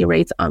 malignancy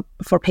rates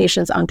for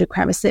patients on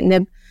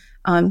deucravacitinib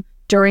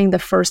during the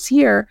first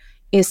year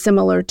is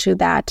similar to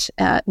that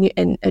with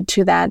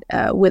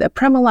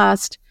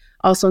apremilast.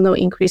 Also, no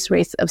increased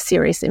rates of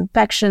serious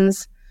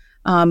infections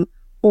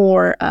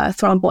or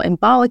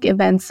thromboembolic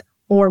events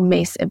or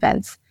MACE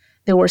events.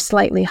 There were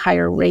slightly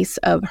higher rates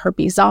of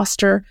herpes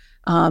zoster.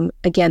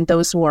 Again,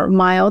 those were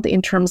mild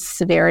in terms of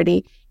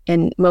severity,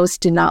 and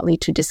most did not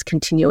lead to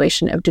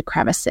discontinuation of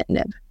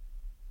deucravacitinib.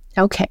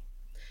 Okay.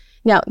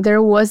 Now,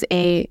 there was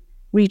a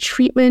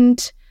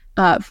retreatment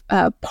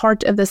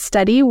part of the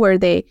study where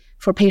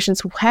for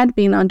patients who had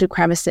been on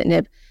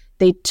deucravacitinib,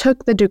 they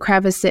took the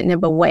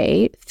deucravacitinib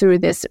away through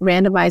this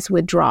randomized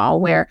withdrawal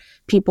where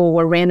people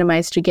were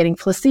randomized to getting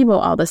placebo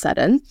all of a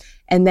sudden,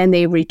 and then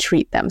they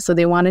retreat them. So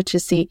they wanted to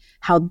see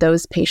how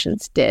those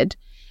patients did.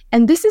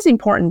 And this is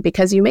important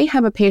because you may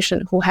have a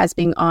patient who has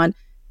been on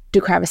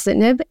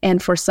deucravacitinib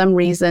and for some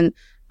reason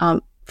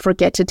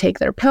forget to take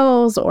their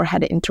pills or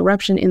had an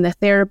interruption in the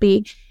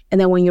therapy. And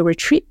then when you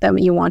retreat them,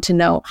 you want to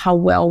know how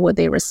well would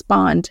they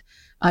respond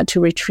to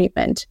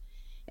retreatment.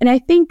 And I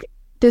think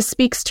this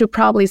speaks to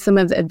probably some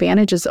of the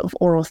advantages of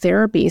oral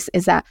therapies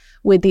is that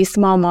with these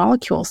small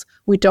molecules,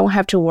 we don't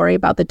have to worry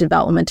about the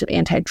development of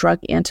anti-drug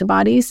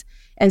antibodies.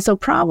 And so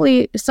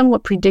probably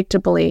somewhat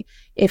predictably,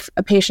 if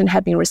a patient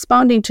had been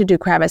responding to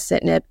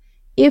deucravacitinib,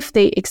 if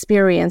they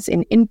experience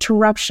an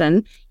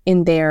interruption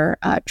in their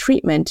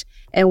treatment,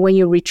 and when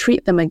you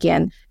retreat them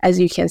again, as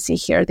you can see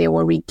here, they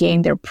will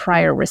regain their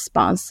prior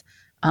response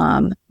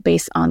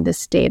based on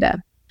this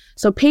data.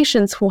 So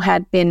patients who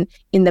had been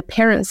in the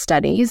parent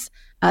studies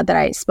that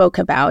I spoke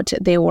about,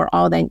 they were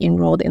all then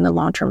enrolled in the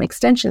long-term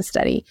extension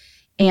study.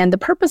 And the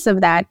purpose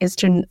of that is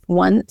to,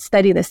 one,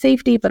 study the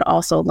safety, but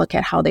also look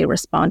at how they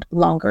respond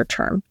longer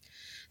term.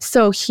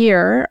 So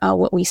here,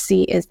 what we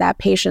see is that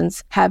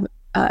patients have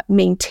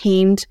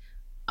maintained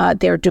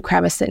their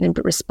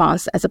deucravacitinib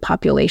response as a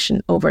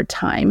population over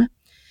time.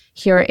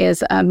 Here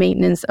is a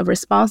maintenance of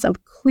response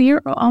of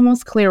clear or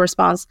almost clear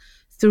response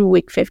through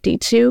week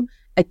 52.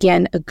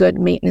 Again, a good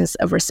maintenance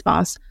of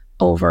response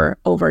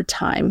over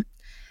time.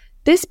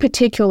 This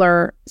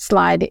particular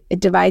slide, it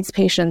divides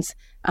patients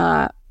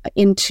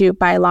into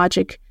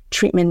biologic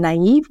treatment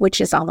naive,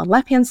 which is on the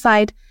left-hand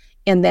side,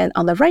 and then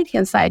on the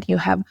right-hand side, you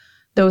have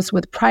those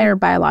with prior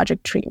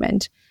biologic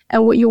treatment.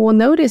 And what you will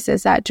notice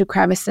is that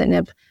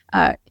deucravacitinib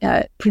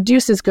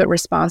produces good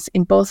response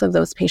in both of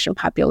those patient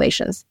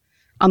populations.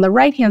 On the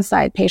right-hand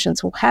side, patients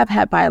who have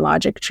had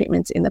biologic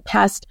treatments in the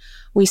past,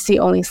 we see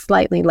only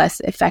slightly less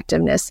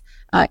effectiveness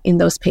in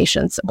those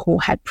patients who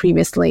had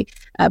previously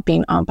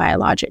been on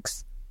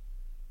biologics.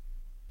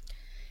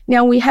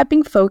 Now, we have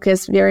been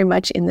focused very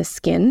much in the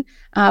skin,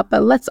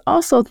 but let's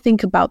also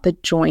think about the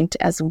joint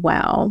as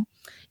well.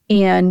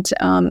 And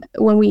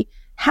when we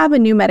have a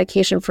new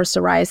medication for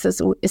psoriasis,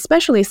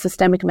 especially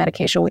systemic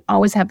medication, we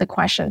always have the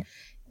question,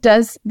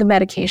 does the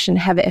medication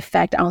have an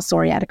effect on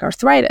psoriatic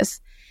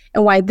arthritis?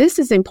 And why this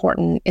is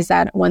important is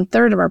that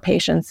 1/3 of our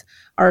patients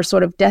are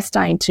sort of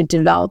destined to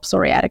develop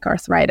psoriatic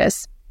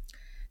arthritis.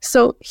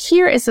 So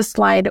here is a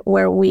slide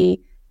where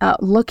we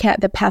look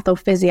at the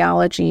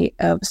pathophysiology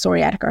of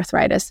psoriatic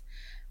arthritis.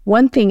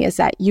 One thing is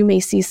that you may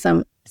see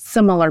some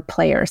similar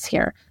players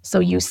here. So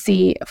you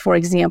see, for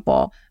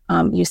example,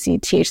 you see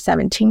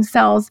Th17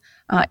 cells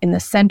in the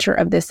center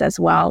of this as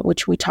well,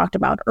 which we talked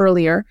about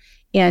earlier.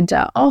 And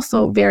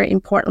also, very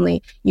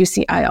importantly, you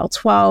see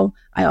IL-12,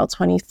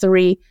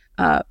 IL-23.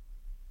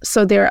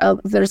 So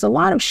there's a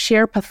lot of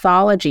shared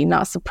pathology,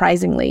 not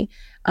surprisingly,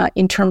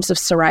 in terms of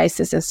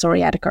psoriasis and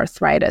psoriatic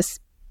arthritis.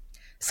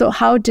 So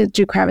how did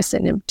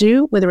deucravacitinib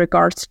do with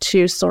regards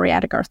to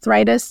psoriatic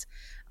arthritis?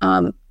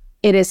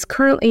 It is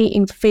currently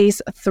in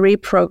phase 3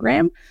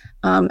 program,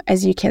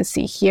 as you can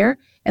see here.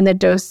 And the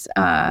dose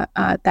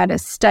that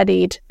is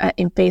studied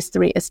in phase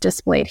 3 is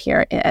displayed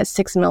here as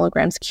 6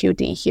 milligrams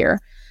QD here.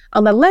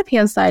 On the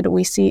left-hand side,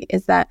 we see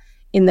is that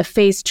in the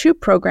phase 2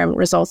 program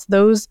results,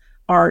 those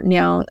are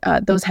now,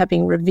 those have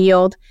been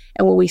revealed.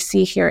 And what we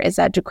see here is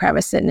that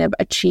deucravacitinib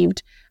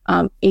achieved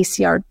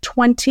ACR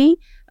 20.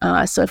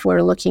 So if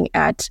we're looking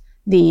at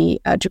the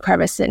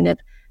deucravacitinib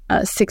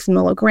 6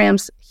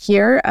 milligrams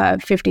here,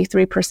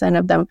 53%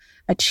 of them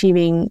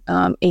achieving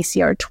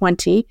ACR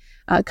 20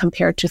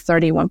 compared to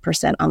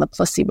 31% on the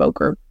placebo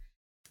group.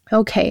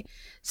 Okay,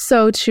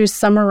 so to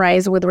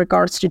summarize with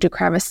regards to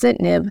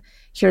deucravacitinib,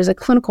 here's a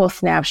clinical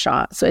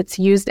snapshot. So it's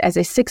used as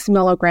a 6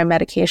 milligram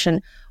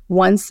medication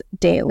once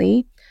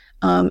daily.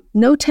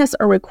 No tests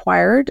are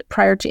required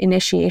prior to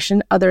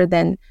initiation other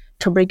than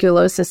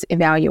tuberculosis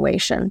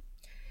evaluation.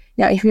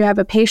 Now, if you have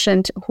a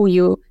patient who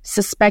you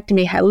suspect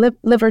may have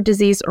liver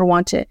disease or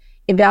want to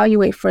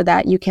evaluate for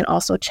that, you can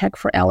also check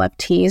for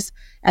LFTs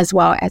as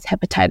well as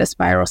hepatitis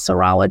viral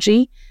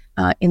serology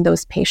in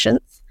those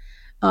patients.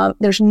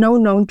 There's no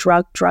known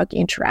drug-drug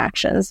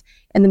interactions,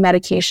 and the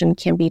medication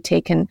can be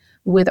taken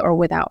with or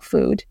without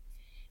food.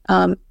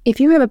 If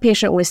you have a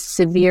patient with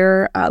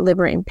severe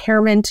liver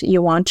impairment,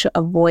 you want to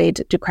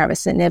avoid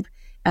deucravacitinib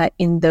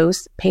in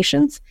those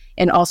patients,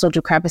 and also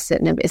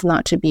deucravacitinib is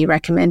not to be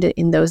recommended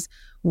in those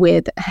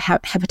with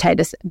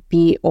hepatitis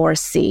B or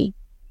C.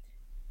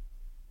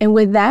 And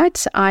with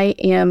that, I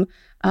am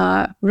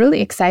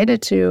really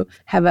excited to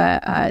have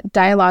a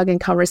dialogue and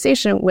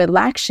conversation with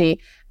Lakshi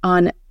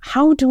on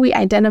how do we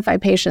identify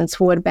patients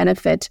who would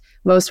benefit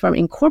most from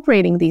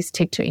incorporating these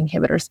TYK2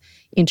 inhibitors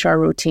into our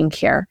routine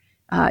care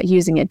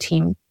using a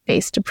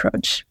team-based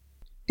approach.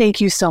 Thank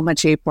you so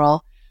much,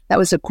 April. That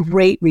was a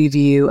great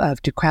review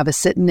of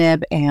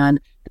deucravacitinib and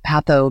the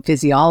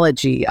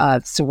pathophysiology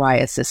of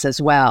psoriasis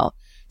as well.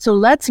 So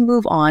let's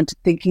move on to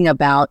thinking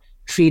about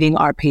treating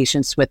our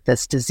patients with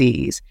this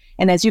disease.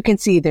 And as you can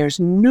see, there's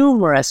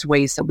numerous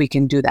ways that we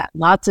can do that.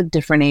 Lots of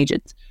different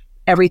agents.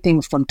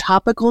 Everything from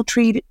topical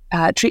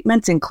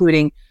treatments,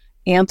 including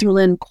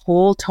anthralin,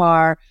 coal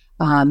tar,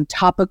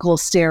 topical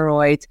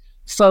steroids,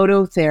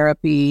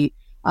 phototherapy,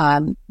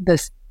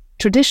 the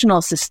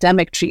traditional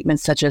systemic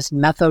treatments such as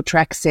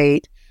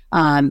methotrexate,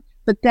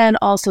 but then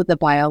also the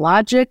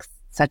biologics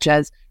such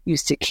as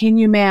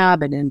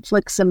ustekinumab and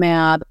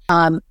infliximab.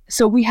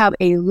 So we have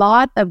a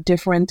lot of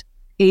different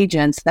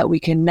agents that we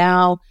can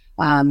now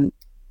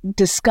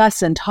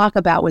discuss and talk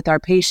about with our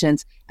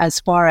patients as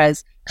far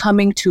as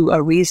coming to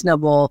a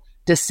reasonable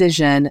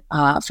decision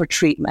for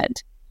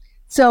treatment.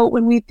 So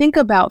when we think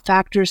about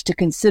factors to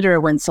consider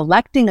when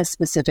selecting a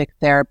specific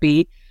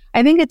therapy,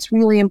 I think it's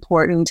really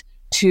important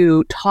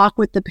to talk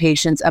with the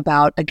patients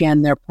about,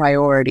 again, their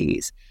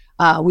priorities.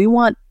 We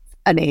want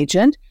an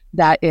agent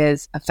that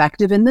is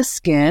effective in the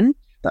skin,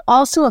 but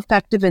also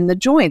effective in the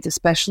joints,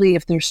 especially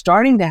if they're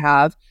starting to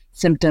have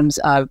symptoms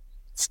of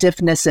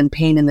stiffness and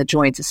pain in the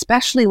joints,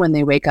 especially when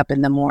they wake up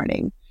in the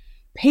morning.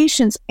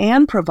 Patients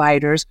and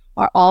providers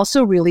are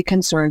also really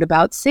concerned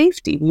about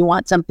safety. We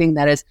want something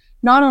that is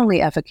not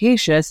only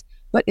efficacious,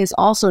 but is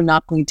also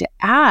not going to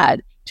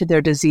add to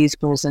their disease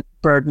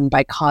burden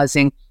by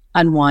causing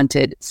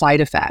unwanted side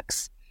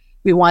effects.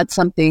 We want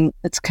something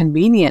that's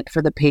convenient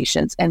for the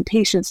patients, and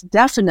patients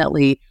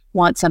definitely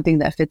want something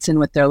that fits in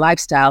with their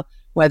lifestyle,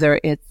 whether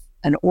it's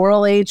an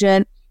oral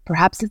agent,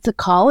 perhaps it's a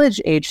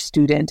college-age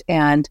student,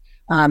 and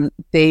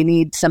they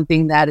need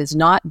something that is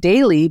not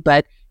daily,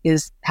 but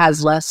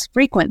has less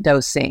frequent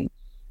dosing.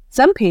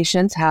 Some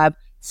patients have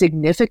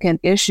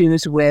significant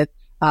issues with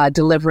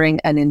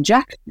delivering an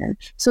injection,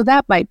 so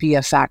that might be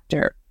a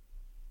factor.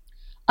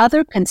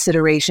 Other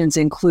considerations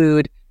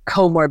include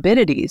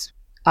comorbidities,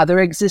 other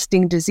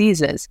existing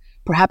diseases.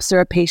 Perhaps they're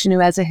a patient who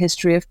has a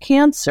history of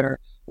cancer,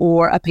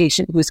 or a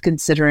patient who's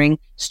considering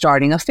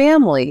starting a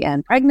family,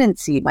 and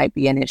pregnancy might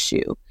be an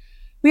issue.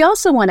 We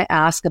also want to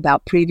ask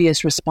about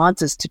previous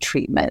responses to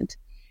treatment.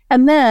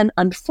 And then,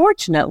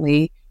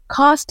 unfortunately,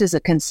 cost is a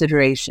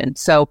consideration.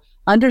 So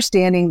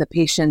understanding the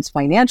patient's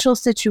financial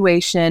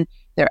situation,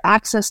 their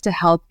access to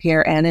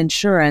healthcare and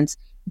insurance,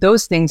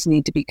 those things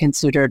need to be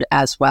considered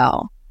as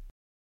well.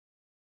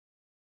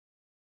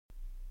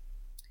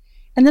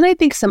 And then I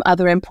think some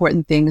other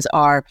important things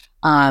are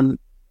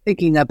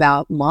thinking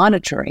about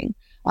monitoring.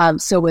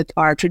 So with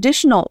our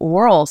traditional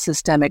oral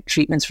systemic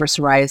treatments for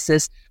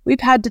psoriasis,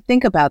 we've had to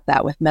think about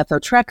that with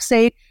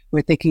methotrexate.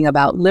 We're thinking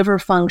about liver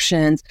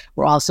functions.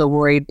 We're also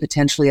worried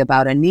potentially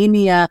about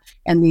anemia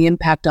and the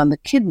impact on the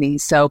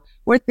kidneys. So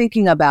we're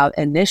thinking about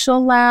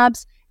initial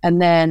labs,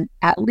 and then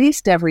at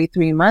least every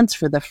 3 months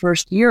for the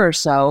first year or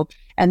so,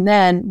 and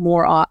then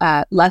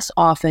less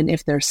often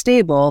if they're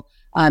stable,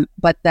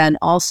 but then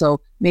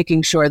also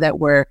making sure that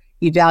we're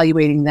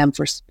evaluating them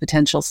for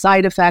potential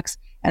side effects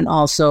and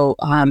also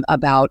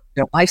about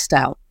their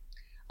lifestyle.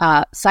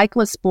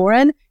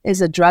 Cyclosporin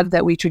is a drug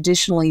that we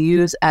traditionally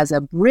use as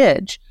a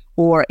bridge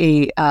or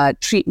a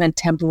treatment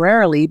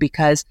temporarily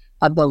because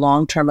of the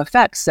long-term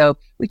effects. So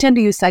we tend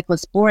to use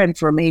cyclosporin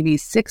for maybe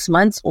 6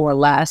 months or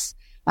less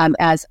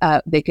as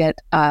they get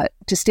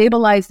to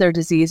stabilize their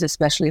disease,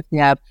 especially if they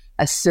have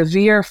a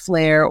severe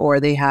flare or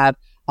they have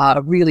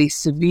a really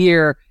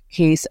severe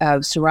case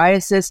of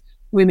psoriasis.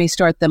 We may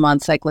start them on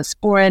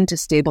cyclosporin to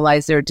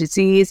stabilize their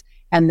disease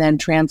and then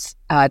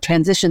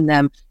transition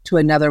them to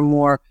another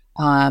more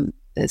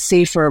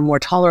safer, more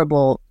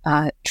tolerable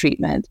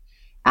treatment.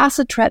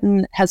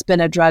 Acitretin has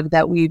been a drug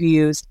that we've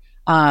used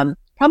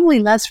probably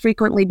less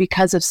frequently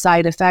because of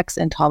side effects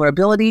and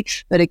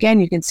tolerability. But again,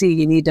 you can see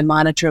you need to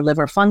monitor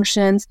liver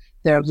functions.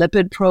 There are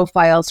lipid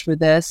profiles for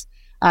this.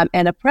 And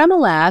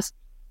apremilast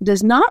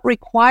does not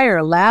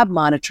require lab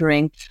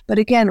monitoring, but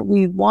again,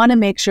 we want to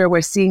make sure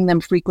we're seeing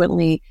them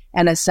frequently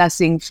and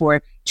assessing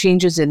for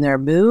changes in their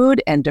mood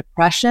and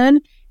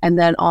depression, and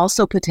then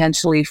also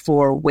potentially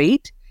for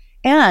weight.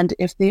 And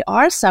if they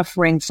are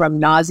suffering from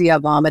nausea,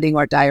 vomiting,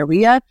 or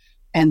diarrhea,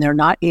 and they're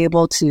not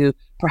able to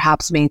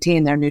perhaps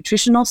maintain their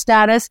nutritional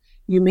status,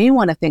 you may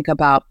want to think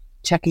about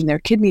checking their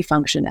kidney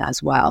function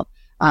as well.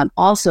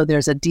 Also,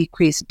 there's a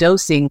decreased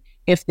dosing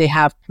if they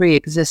have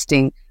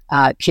pre-existing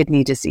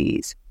kidney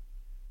disease.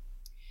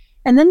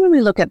 And then when we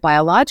look at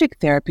biologic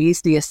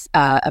therapies, the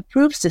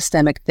approved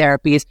systemic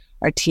therapies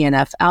are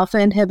TNF-alpha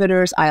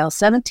inhibitors,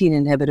 IL-17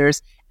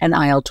 inhibitors, and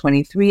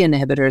IL-23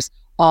 inhibitors,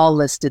 all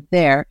listed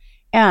there.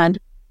 And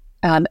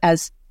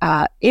as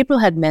April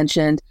had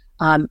mentioned,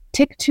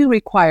 TYK2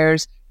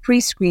 requires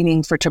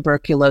pre-screening for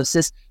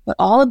tuberculosis, but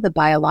all of the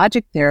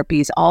biologic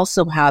therapies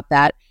also have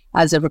that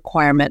as a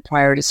requirement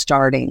prior to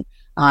starting.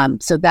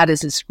 So that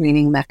is a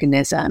screening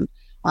mechanism.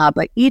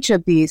 But each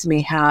of these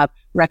may have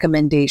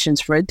recommendations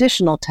for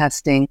additional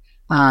testing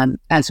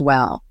as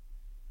well.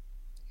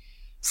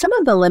 Some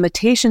of the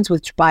limitations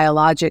with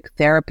biologic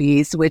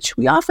therapies, which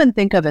we often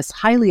think of as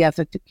highly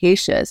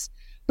efficacious,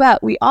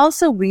 but we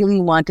also really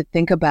want to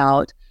think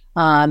about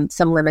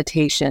some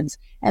limitations.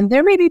 And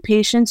there may be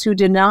patients who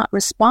do not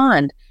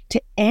respond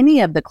to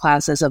any of the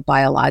classes of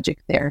biologic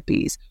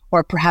therapies,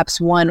 or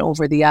perhaps one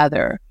over the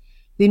other.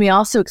 They may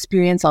also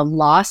experience a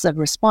loss of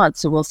response.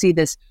 So we'll see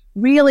this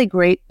really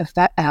great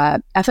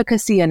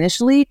efficacy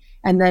initially,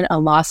 and then a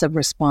loss of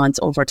response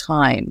over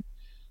time.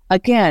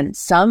 Again,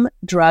 some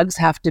drugs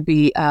have to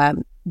be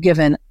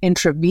given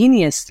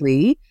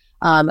intravenously,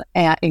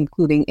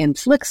 including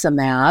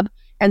infliximab,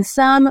 and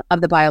some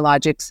of the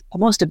biologics,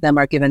 most of them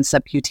are given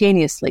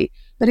subcutaneously.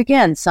 But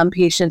again, some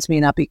patients may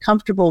not be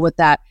comfortable with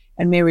that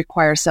and may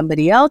require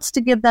somebody else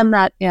to give them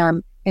that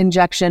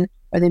injection,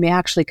 or they may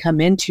actually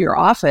come into your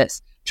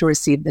office to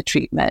receive the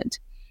treatment.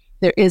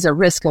 There is a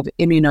risk of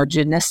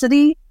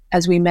immunogenicity,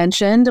 as we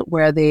mentioned,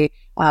 where they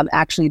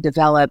actually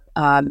develop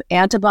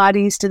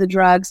antibodies to the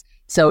drugs.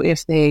 So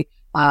if they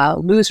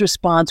lose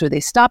response or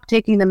they stop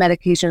taking the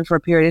medication for a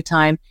period of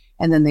time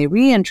and then they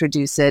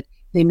reintroduce it,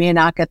 they may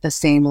not get the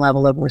same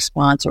level of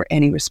response or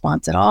any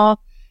response at all.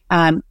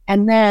 And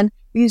then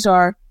these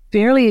are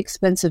fairly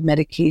expensive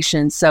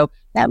medications, so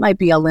that might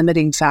be a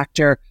limiting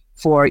factor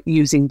for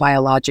using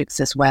biologics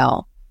as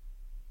well.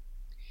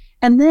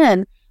 And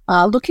then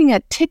looking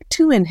at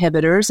TYK2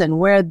 inhibitors and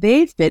where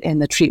they fit in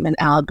the treatment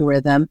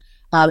algorithm,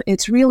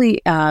 it's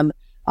really,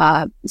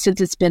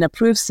 since it's been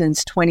approved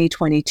since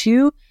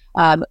 2022,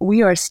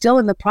 we are still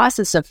in the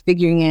process of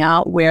figuring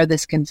out where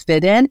this can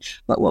fit in.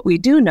 But what we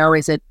do know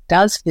is it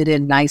does fit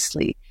in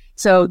nicely.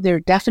 So there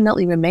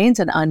definitely remains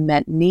an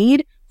unmet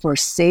need for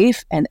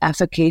safe and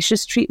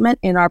efficacious treatment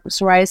in our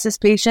psoriasis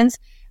patients,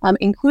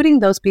 including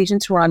those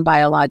patients who are on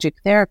biologic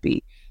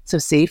therapy. So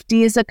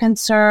safety is a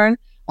concern.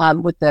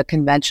 With the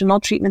conventional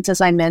treatments, as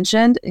I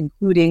mentioned,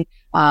 including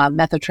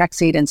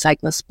methotrexate and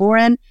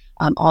cyclosporin.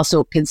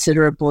 Also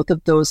consider both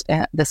of those,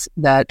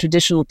 the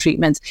traditional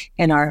treatments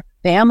in our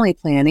family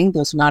planning.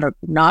 Those are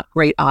not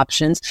great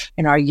options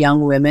in our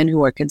young women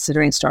who are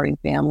considering starting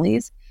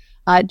families.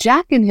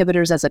 JAK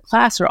inhibitors as a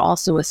class are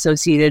also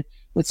associated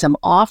with some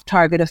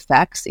off-target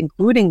effects,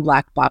 including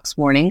black box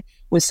warning,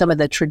 with some of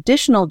the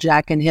traditional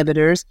JAK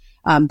inhibitors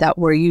that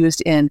were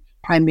used in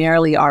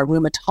primarily our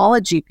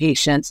rheumatology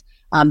patients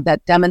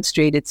that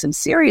demonstrated some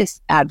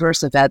serious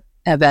adverse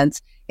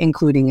events,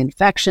 including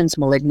infections,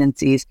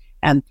 malignancies,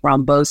 and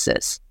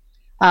thrombosis.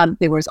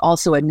 There was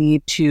also a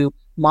need to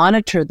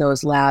monitor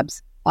those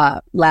labs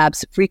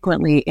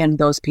frequently in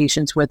those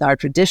patients with our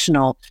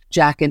traditional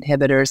JAK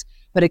inhibitors.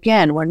 But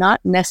again, we're not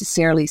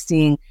necessarily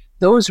seeing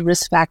those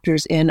risk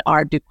factors in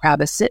our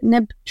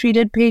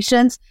deucravacitinib-treated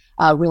patients,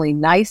 a really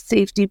nice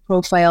safety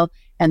profile,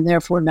 and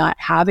therefore not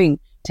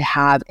having to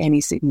have any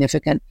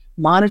significant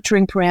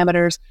monitoring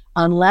parameters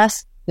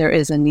unless there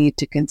is a need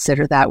to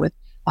consider that with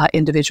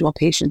individual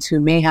patients who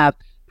may have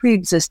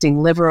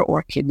pre-existing liver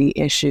or kidney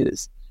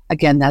issues.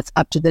 Again, that's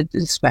up to the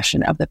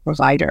discretion of the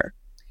provider.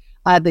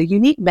 The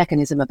unique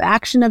mechanism of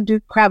action of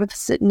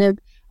deucravacitinib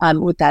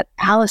with that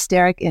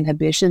allosteric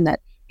inhibition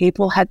that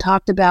April had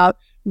talked about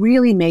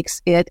really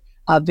makes it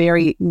a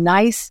very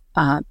nice,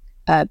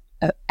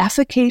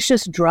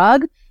 efficacious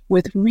drug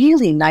with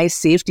really nice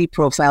safety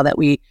profile that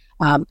we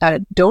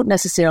don't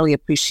necessarily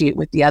appreciate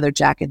with the other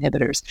JAK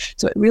inhibitors.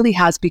 So it really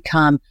has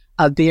become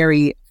a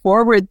very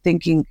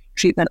forward-thinking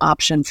treatment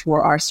option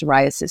for our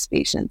psoriasis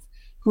patients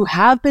who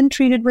have been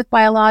treated with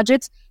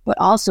biologics, but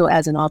also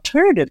as an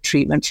alternative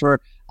treatment for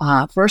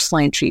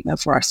first-line treatment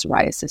for our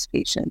psoriasis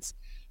patients.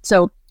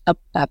 So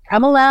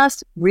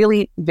Premolast,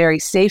 really very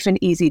safe and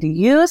easy to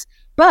use,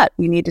 but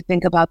we need to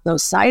think about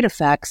those side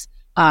effects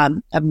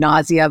of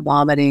nausea,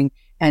 vomiting,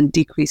 and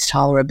decreased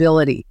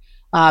tolerability.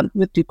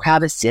 With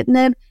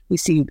deucravacitinib, we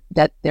see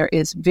that there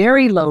is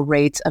very low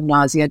rates of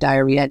nausea,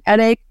 diarrhea, and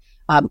headache.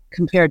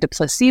 Compared to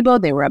placebo,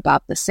 they were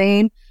about the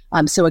same.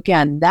 So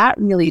again, that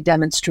really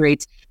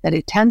demonstrates that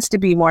it tends to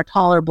be more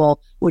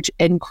tolerable, which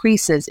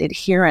increases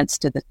adherence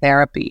to the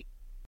therapy.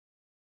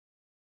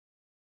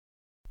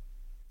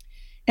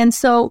 And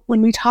so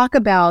when we talk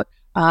about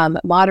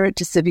moderate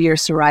to severe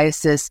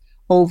psoriasis,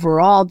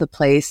 overall the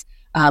place,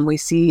 we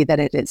see that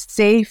it is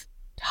safe,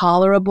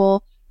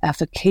 tolerable,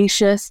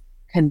 efficacious,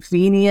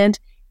 convenient,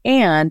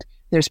 and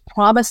There's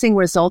promising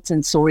results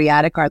in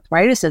psoriatic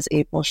arthritis, as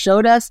April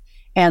showed us,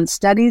 and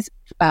studies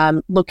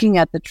looking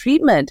at the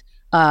treatment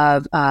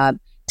of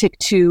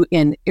TYK2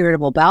 in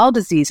irritable bowel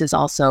disease is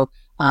also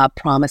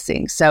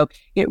promising. So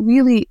it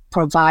really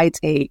provides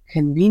a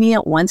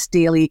convenient once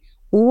daily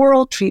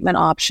oral treatment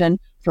option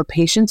for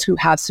patients who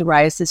have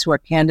psoriasis who are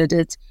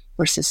candidates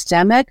for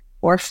systemic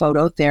or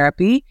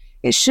phototherapy.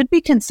 It should be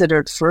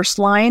considered first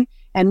line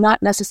and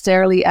not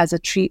necessarily as a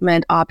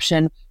treatment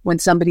option when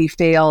somebody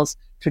fails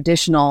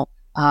traditional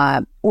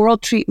oral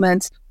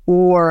treatments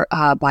or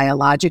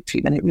biologic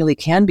treatment. It really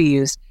can be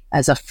used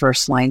as a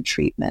first line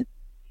treatment.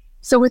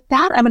 So with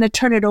that, I'm going to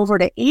turn it over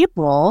to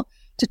April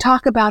to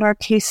talk about our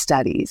case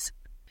studies.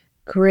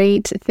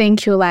 Great.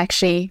 Thank you,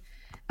 Lakshi.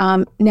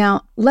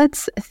 Now,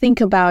 let's think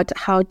about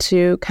how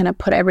to kind of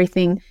put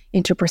everything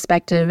into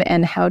perspective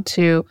and how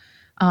to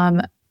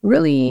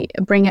really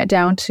bring it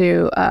down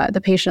to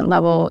the patient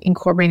level,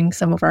 incorporating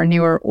some of our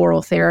newer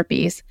oral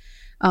therapies.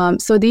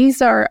 So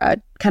these are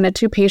kind of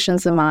two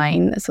patients of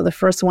mine. So the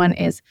first one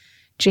is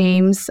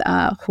James,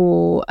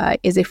 who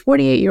is a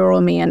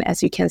 48-year-old man,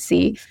 as you can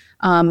see,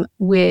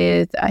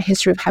 with a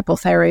history of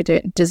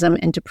hypothyroidism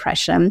and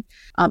depression,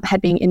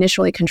 had been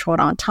initially controlled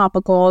on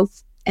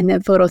topicals and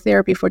then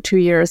phototherapy for 2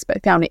 years,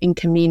 but found it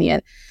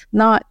inconvenient.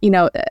 Not,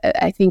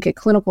 I think a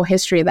clinical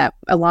history that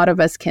a lot of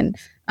us can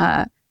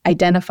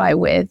identify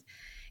with.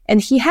 And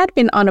he had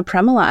been on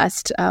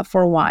apremilast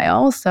for a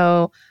while,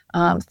 so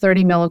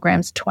 30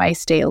 milligrams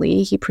twice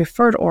daily. He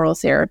preferred oral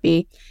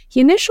therapy. He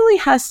initially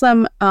has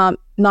some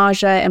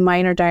nausea and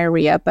minor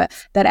diarrhea, but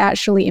that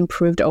actually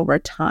improved over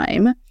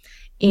time.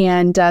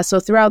 And so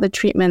throughout the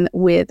treatment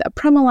with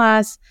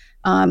apremilast,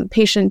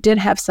 patient did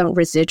have some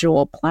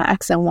residual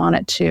plaques and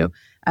wanted to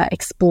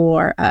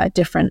explore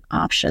different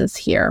options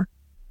here.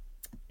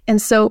 And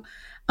so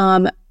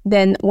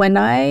then when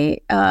I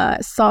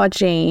saw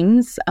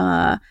James,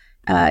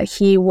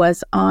 he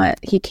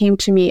came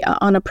to me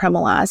on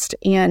apremilast,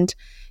 and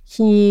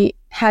he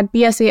had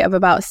BSA of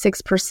about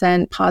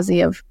 6%,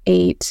 PASI of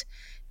 8,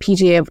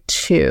 PGA of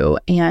 2,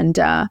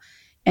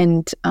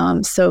 and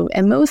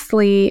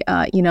mostly,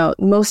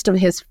 most of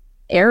his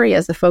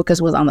areas, the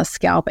focus was on the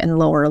scalp and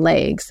lower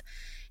legs,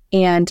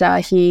 and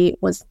he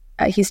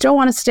still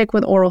wanted to stick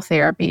with oral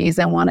therapies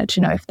and wanted to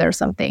know if there's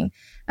something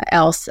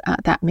else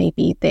that may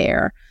be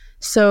there.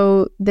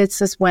 So this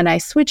is when I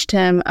switched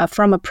him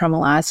from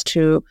apremilast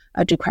to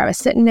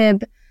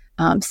deucravacitinib,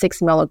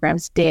 6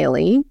 milligrams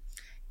daily.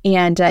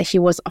 And he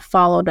was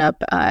followed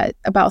up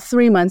about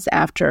 3 months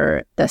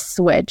after the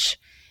switch.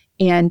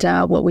 And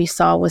what we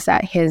saw was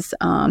that his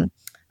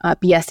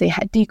BSA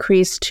had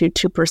decreased to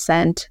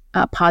 2%,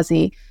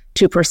 PASI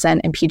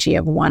 2%, and PGA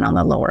of 1 on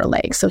the lower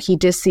leg. So he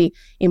did see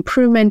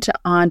improvement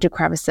on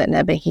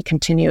deucravacitinib, and he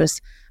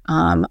continues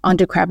on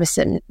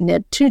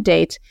deucravacitinib to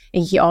date,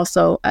 and he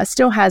also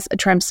still has a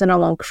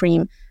triamcinolone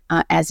cream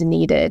as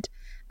needed.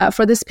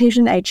 For this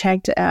patient, I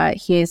checked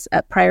his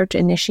prior to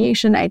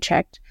initiation. I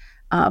checked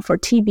for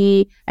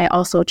TB. I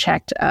also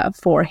checked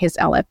for his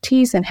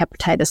LFTs and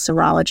hepatitis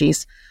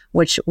serologies,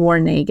 which were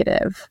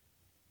negative.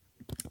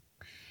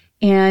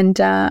 And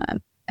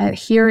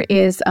here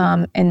is,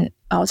 and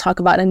I'll talk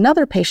about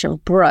another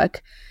patient,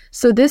 Brooke.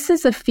 So this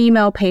is a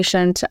female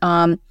patient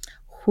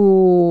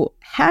who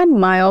had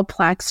mild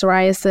plaque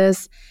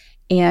psoriasis,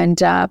 and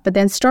but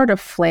then started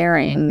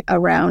flaring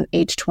around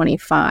age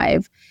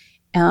 25.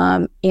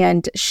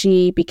 And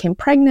she became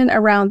pregnant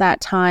around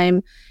that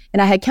time.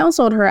 And I had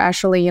counseled her,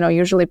 actually,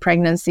 usually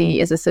pregnancy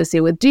is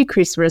associated with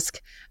decreased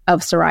risk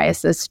of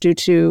psoriasis due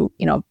to,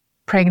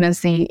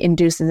 pregnancy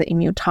induces an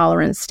immune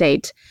tolerant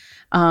state.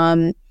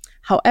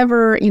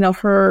 However, in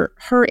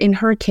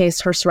her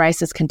case, her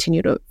psoriasis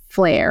continued to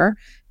flare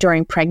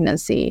during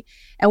pregnancy.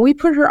 And we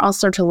put her on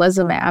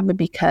certolizumab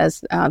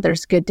because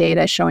there's good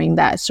data showing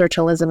that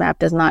certolizumab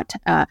does not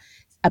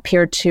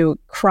appear to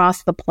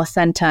cross the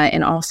placenta,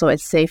 and also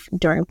it's safe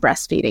during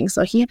breastfeeding.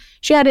 So she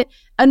had an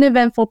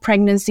uneventful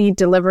pregnancy,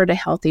 delivered a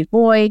healthy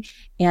boy,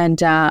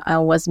 and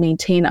was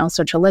maintained on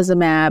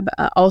certolizumab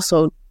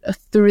also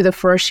through the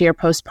first year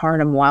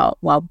postpartum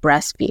while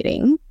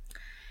breastfeeding.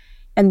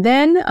 And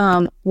then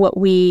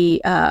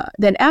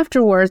then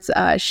afterwards,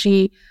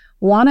 she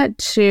wanted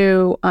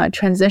to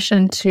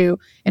transition to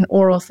an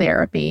oral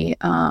therapy.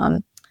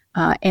 And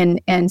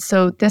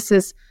so this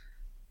is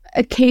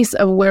a case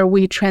of where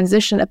we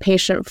transition a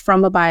patient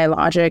from a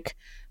biologic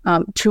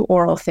to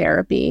oral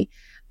therapy.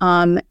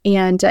 And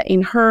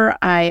in her,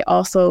 I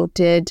also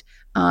did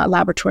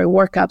laboratory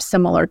workup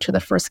similar to the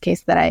first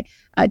case that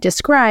I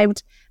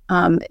described,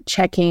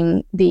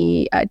 checking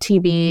the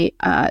TB,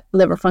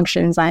 liver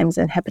function enzymes,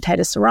 and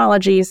hepatitis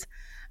serologies,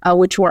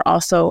 which were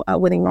also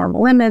within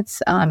normal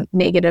limits,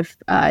 negative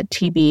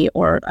TB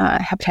or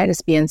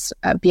hepatitis B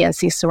and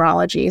C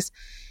serologies.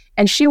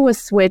 And she was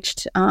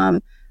switched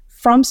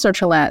from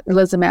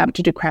certolizumab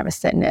to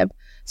deucravacitinib.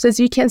 So as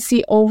you can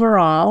see,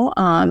 overall,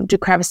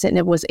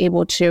 deucravacitinib was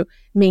able to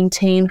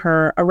maintain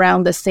her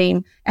around the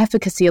same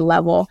efficacy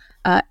level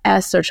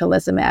as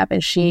sertolizumab.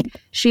 And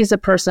she's a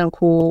person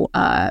who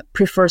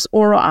prefers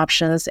oral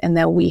options, and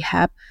then we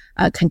have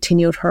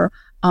continued her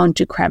on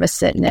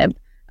deucravacitinib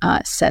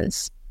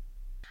since.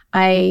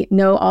 I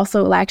know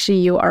also,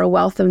 Lakshi, you are a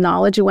wealth of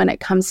knowledge when it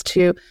comes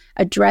to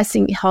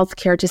addressing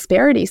healthcare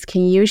disparities.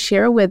 Can you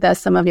share with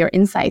us some of your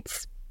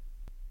insights?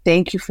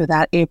 Thank you for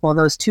that, April.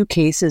 Those two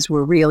cases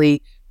were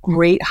really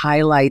great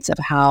highlights of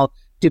how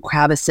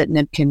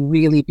deucravacitinib can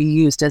really be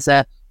used as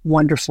a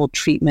wonderful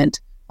treatment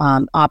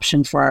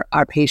option for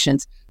our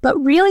patients. But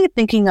really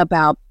thinking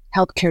about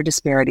healthcare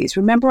disparities.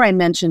 Remember, I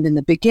mentioned in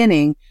the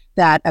beginning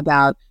that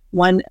about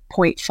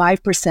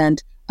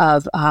 1.5%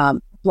 of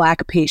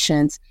Black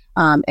patients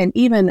and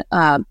even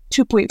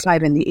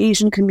 2.5% in the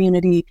Asian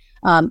community,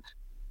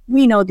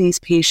 we know these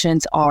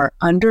patients are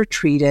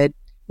undertreated.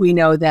 We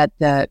know that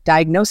the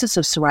diagnosis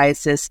of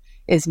psoriasis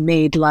is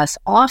made less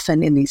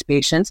often in these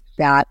patients,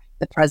 that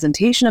the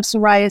presentation of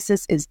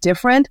psoriasis is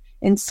different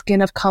in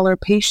skin of color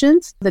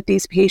patients, that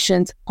these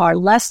patients are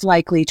less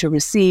likely to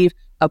receive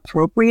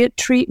appropriate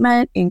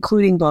treatment,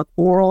 including both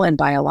oral and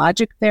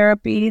biologic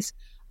therapies.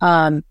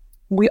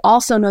 We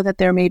also know that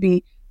there may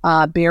be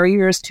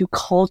barriers to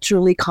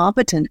culturally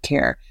competent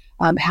care.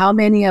 How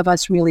many of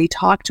us really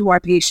talk to our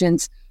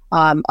patients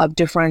of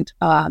different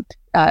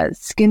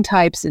skin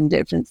types and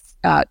different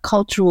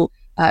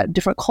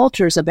different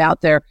cultures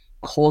about their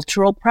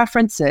cultural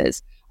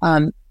preferences,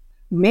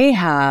 may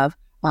have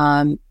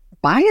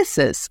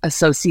biases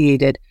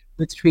associated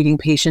with treating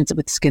patients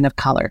with skin of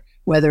color,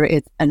 whether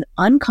it's an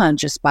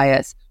unconscious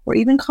bias or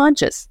even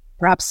conscious,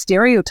 perhaps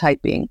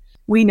stereotyping.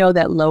 We know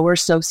that lower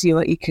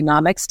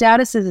socioeconomic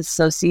status is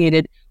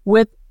associated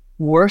with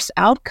worse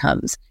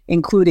outcomes,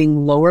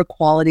 including lower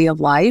quality of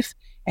life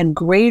and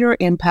greater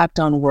impact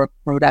on work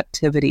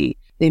productivity.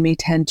 They may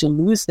tend to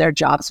lose their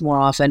jobs more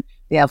often.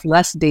 They have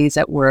less days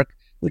at work,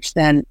 which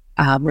then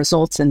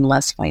results in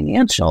less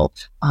financial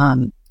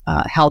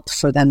health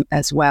for them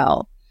as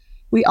well.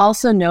 We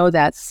also know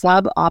that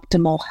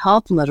suboptimal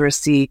health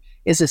literacy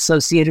is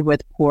associated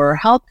with poorer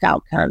health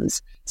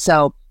outcomes.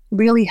 So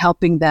really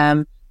helping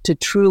them to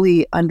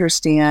truly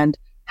understand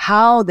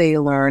how they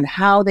learn,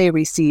 how they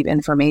receive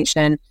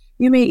information.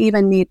 You may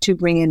even need to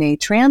bring in a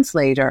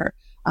translator.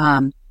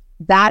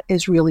 That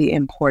is really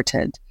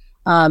important.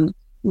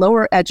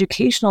 Lower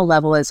educational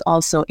level is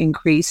also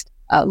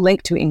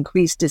linked to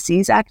increased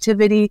disease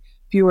activity,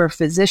 fewer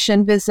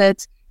physician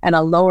visits, and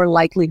a lower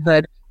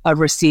likelihood of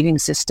receiving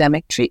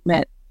systemic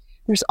treatment.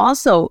 There's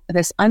also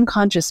this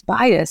unconscious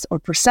bias or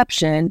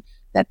perception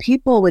that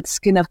people with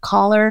skin of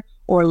color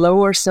or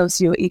lower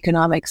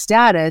socioeconomic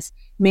status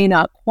may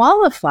not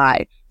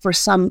qualify for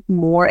some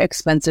more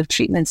expensive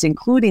treatments,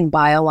 including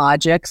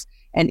biologics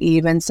and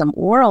even some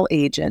oral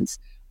agents.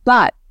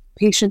 But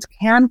patients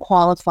can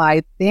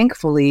qualify,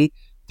 thankfully,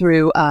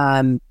 through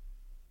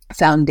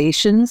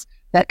foundations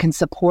that can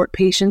support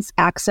patients'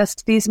 access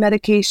to these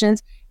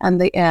medications. And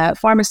the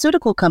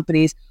pharmaceutical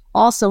companies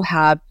also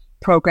have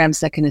programs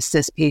that can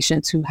assist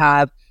patients who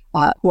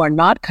are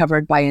not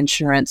covered by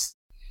insurance.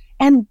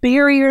 And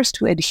barriers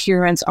to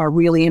adherence are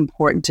really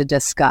important to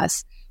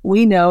discuss.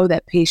 We know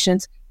that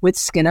patients with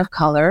skin of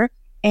color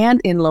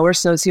and in lower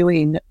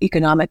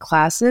socioeconomic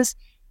classes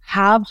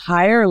have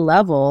higher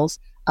levels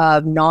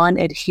of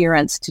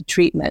non-adherence to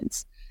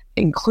treatments,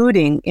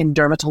 including in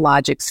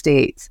dermatologic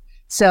states.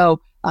 So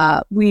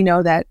we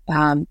know that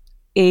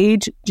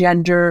age,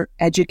 gender,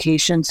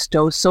 education,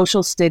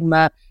 social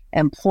stigma,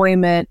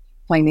 employment,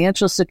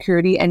 financial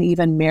security, and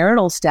even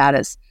marital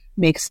status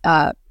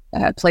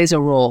plays a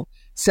role.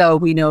 So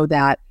we know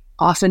that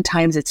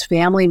oftentimes it's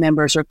family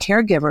members or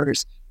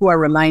caregivers who are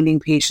reminding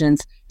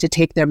patients to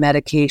take their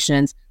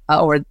medications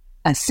or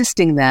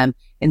assisting them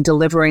in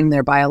delivering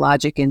their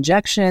biologic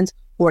injections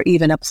or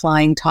even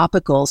applying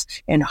topicals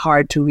in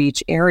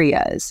hard-to-reach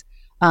areas.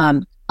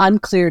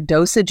 Unclear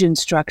dosage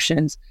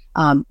instructions,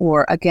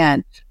 or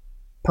again,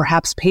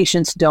 perhaps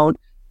patients don't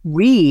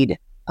read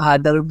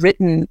the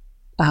written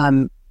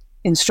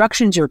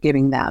instructions you're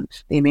giving them.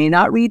 They may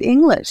not read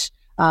English.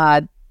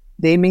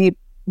 They may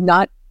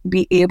not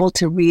be able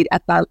to read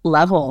at that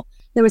level.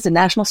 There was a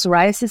national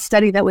psoriasis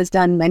study that was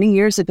done many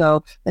years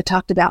ago that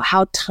talked about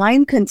how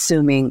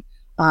time-consuming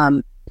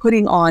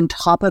putting on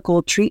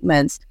topical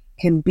treatments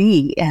can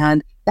be,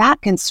 and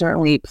that can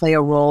certainly play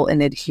a role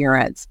in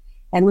adherence.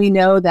 And we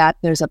know that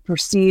there's a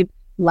perceived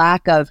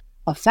lack of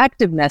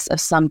effectiveness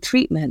of some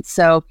treatments.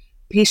 So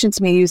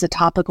patients may use a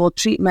topical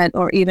treatment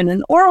or even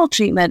an oral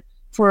treatment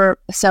for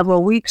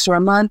several weeks or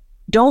a month,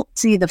 don't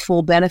see the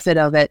full benefit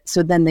of it,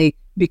 so then they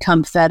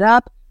become fed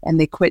up and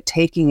they quit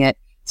taking it.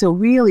 So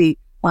really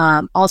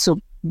also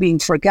being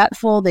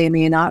forgetful, they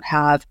may not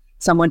have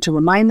someone to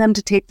remind them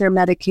to take their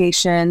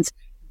medications.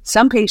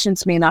 Some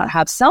patients may not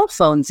have cell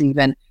phones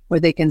even,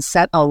 where they can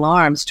set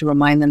alarms to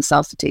remind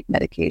themselves to take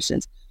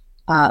medications.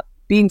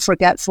 Being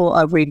forgetful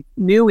of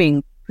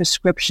renewing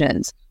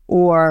prescriptions,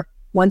 or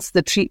once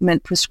the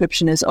treatment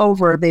prescription is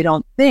over, they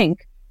don't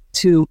think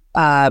to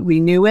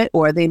renew it,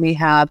 or they may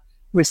have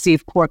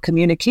received poor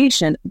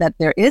communication that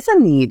there is a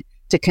need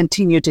to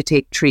continue to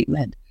take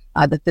treatment,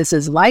 that this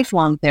is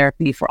lifelong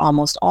therapy for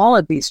almost all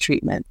of these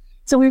treatments.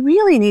 So we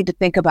really need to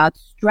think about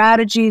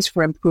strategies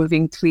for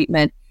improving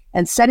treatment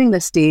and setting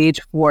the stage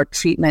for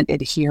treatment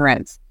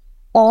adherence.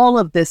 All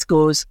of this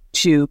goes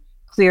to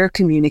clear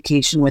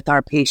communication with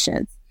our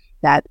patients,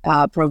 that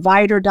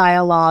provider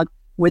dialogue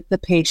with the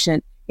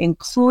patient,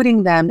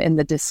 including them in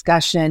the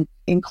discussion,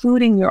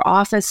 including your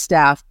office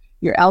staff,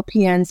 your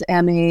LPNs,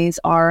 MAs,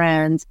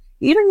 RNs,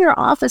 even your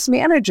office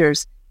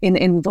managers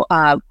in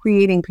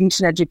creating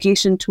patient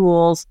education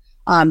tools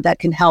that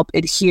can help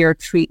adhere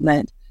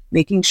treatment,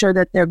 making sure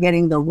that they're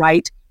getting the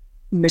right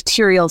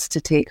materials to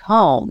take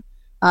home,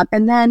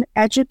 and then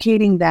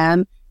educating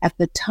them at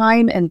the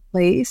time and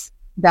place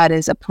that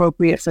is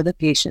appropriate for the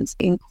patients,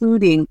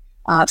 including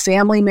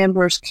family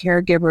members,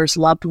 caregivers,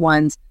 loved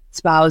ones,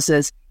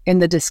 spouses in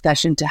the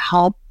discussion to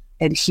help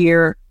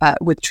adhere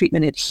with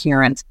treatment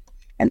adherence,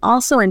 and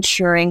also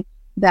ensuring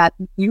that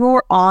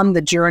you're on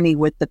the journey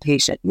with the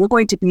patient. You're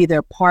going to be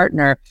their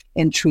partner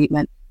in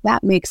treatment.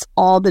 That makes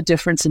all the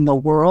difference in the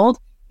world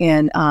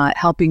in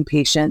helping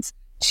patients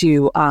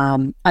to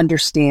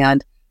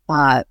understand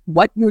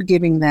what you're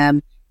giving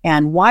them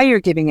and why you're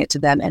giving it to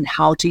them and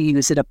how to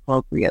use it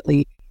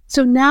appropriately.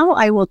 So now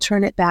I will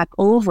turn it back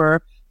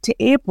over to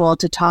April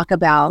to talk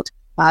about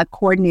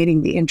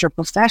coordinating the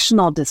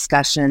interprofessional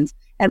discussions,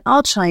 and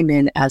I'll chime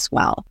in as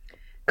well.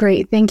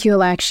 Great. Thank you,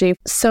 Lakshi.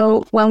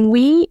 So when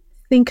we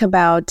think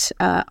about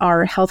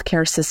our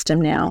healthcare system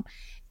now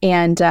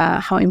and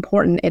how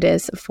important it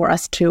is for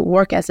us to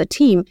work as a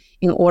team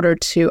in order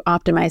to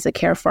optimize the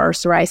care for our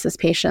psoriasis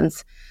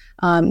patients,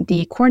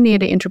 the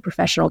coordinated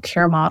interprofessional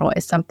care model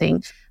is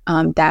something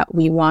that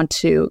we want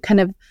to kind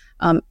of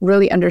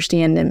really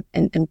understand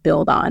and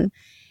build on.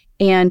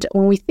 And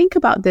when we think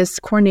about this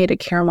coordinated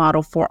care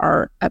model for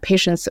our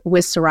patients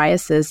with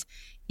psoriasis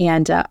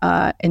and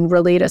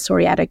related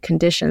psoriatic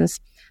conditions,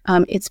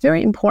 it's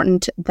very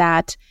important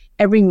that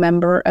every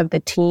member of the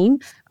team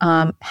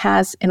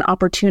has an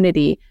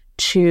opportunity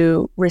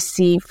to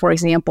receive, for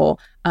example,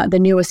 the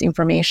newest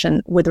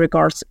information with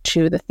regards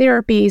to the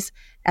therapies,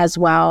 as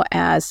well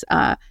as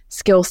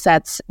skill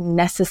sets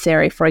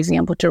necessary, for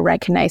example, to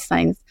recognize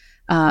signs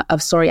of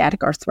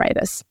psoriatic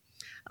arthritis.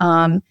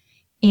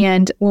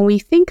 And when we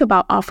think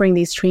about offering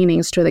these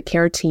trainings to the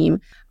care team,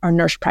 our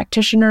nurse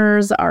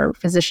practitioners, our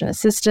physician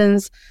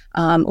assistants,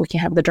 we can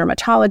have the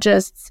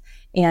dermatologists,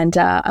 and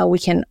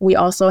we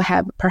also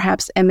have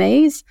perhaps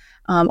MAs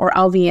or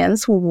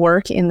LVNs who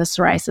work in the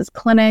psoriasis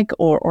clinic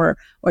or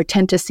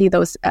tend to see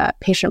those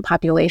patient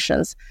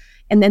populations.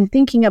 And then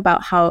thinking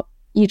about how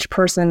each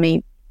person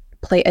may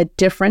play a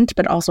different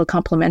but also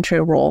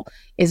complementary role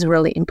is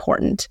really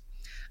important.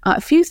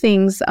 A few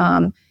things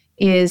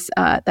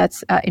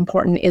that's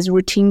important is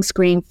routine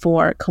screening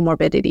for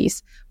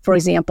comorbidities. For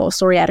example,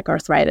 psoriatic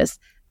arthritis.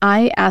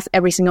 I ask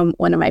every single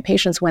one of my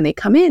patients when they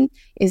come in,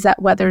 is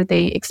that whether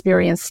they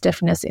experience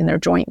stiffness in their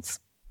joints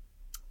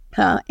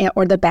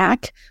or the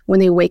back when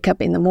they wake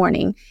up in the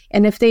morning.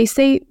 And if they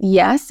say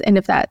yes, and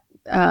if that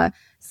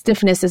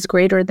stiffness is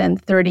greater than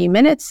 30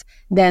 minutes,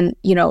 then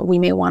we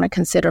may want to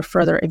consider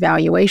further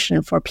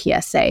evaluation for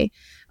PSA.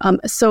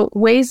 So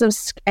ways of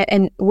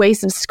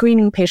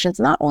screening patients,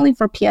 not only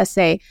for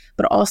PSA,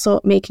 but also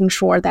making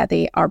sure that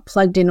they are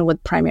plugged in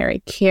with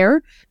primary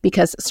care,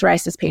 because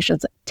psoriasis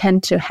patients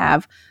tend to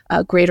have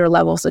greater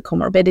levels of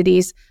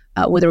comorbidities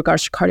with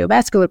regards to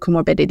cardiovascular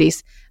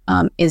comorbidities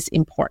is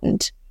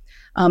important.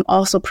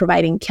 Also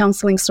providing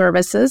counseling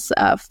services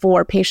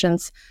for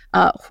patients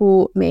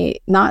who may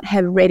not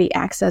have ready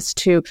access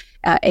to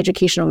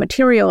educational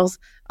materials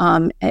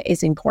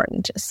is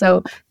important.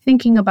 So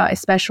thinking about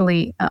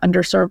especially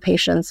underserved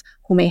patients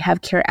who may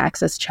have care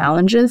access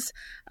challenges,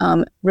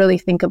 really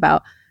think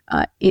about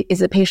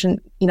is a patient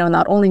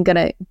not only going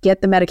to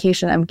get the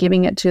medication, I'm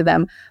giving it to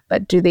them,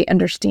 but do they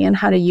understand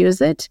how to use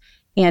it?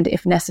 And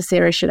if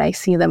necessary, should I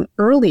see them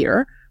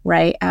earlier,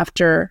 right,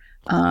 after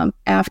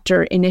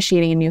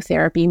initiating a new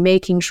therapy,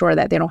 making sure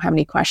that they don't have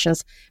any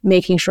questions,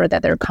 making sure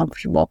that they're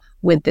comfortable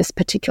with this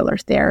particular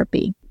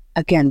therapy.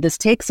 Again, this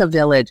takes a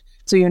village.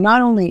 So you're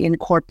not only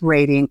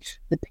incorporating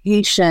the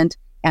patient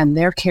and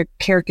their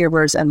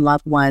caregivers and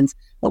loved ones,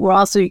 but we're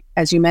also,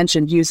 as you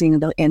mentioned, using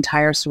the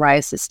entire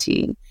psoriasis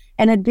team.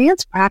 And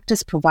advanced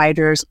practice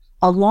providers,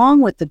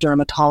 along with the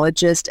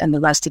dermatologist and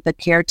the rest of the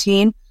care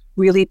team,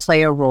 really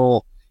play a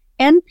role.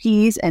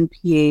 NPs and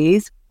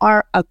PAs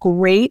are a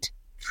great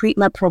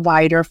treatment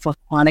provider for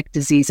chronic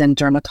disease and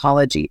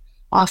dermatology.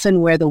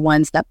 Often we're the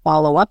ones that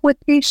follow up with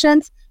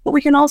patients, but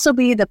we can also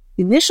be the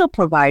initial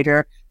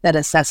provider that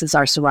assesses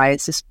our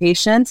psoriasis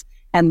patients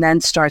and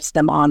then starts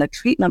them on a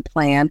treatment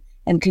plan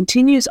and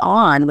continues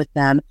on with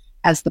them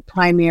as the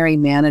primary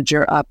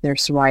manager of their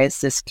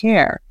psoriasis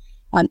care.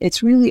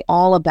 It's really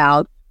all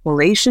about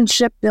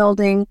relationship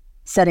building,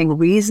 setting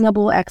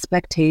reasonable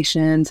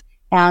expectations,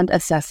 and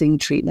assessing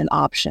treatment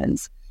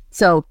options.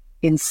 So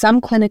in some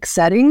clinic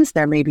settings,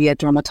 there may be a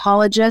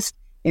dermatologist.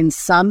 In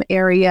some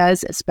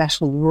areas,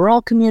 especially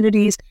rural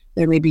communities,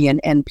 There may be an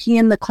NP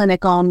in the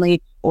clinic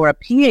only or a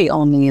PA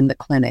only in the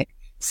clinic.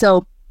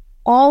 So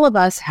all of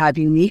us have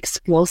unique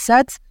skill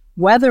sets,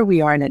 whether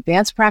we are an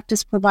advanced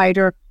practice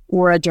provider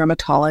or a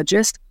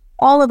dermatologist.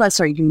 All of us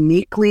are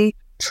uniquely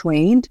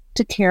trained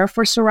to care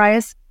for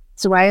psoriasis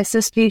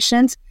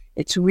patients.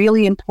 It's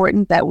really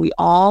important that we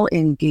all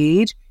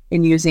engage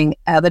in using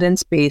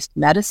evidence-based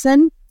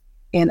medicine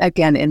and,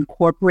 again,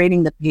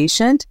 incorporating the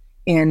patient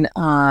in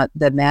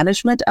the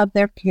management of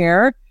their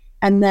care,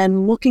 and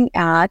then looking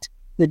at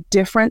the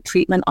different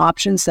treatment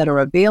options that are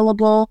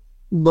available,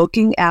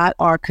 looking at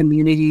our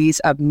communities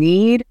of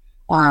need,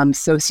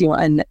 socio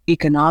and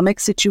economic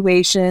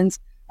situations,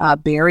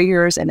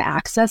 barriers and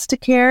access to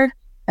care,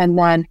 and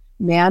then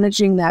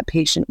managing that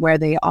patient where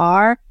they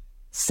are,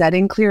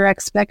 setting clear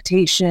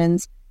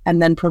expectations,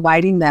 and then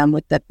providing them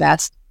with the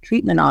best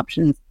treatment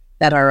options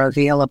that are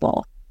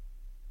available.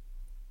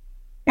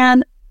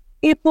 And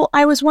April,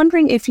 I was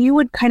wondering if you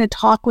would kind of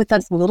talk with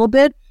us a little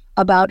bit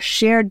about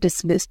shared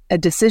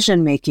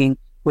decision-making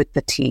with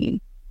the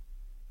team.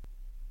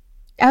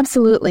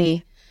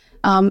 Absolutely.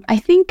 I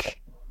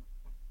think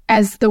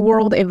as the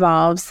world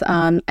evolves,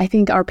 I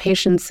think our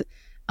patients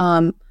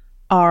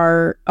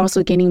are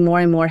also gaining more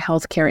and more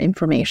healthcare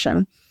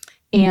information.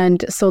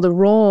 And so the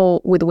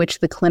role with which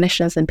the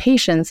clinicians and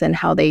patients and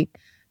how they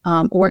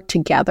work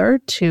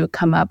together to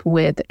come up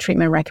with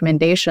treatment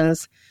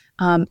recommendations,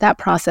 that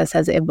process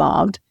has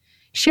evolved.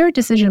 Shared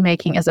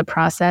decision-making is a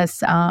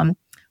process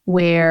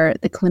where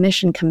the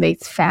clinician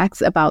conveys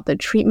facts about the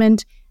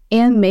treatment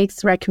and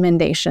makes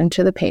recommendation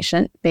to the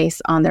patient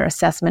based on their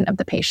assessment of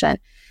the patient.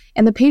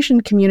 And the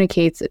patient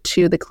communicates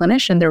to the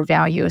clinician their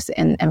values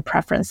and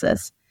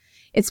preferences.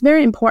 It's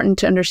very important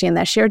to understand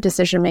that shared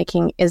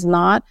decision-making is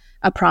not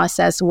a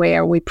process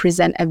where we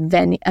present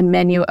a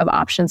menu of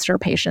options for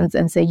patients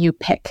and say, you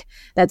pick.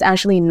 That's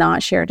actually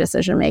not shared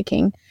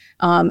decision-making.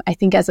 I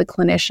think as a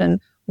clinician,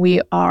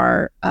 we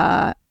are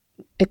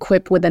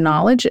equipped with the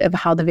knowledge of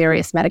how the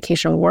various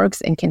medication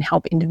works and can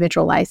help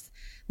individualize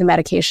the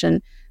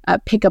medication,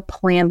 pick a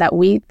plan that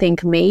we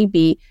think may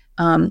be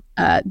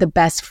the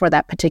best for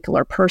that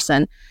particular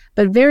person.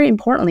 But very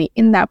importantly,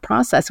 in that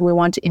process, we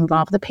want to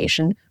involve the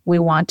patient. We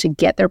want to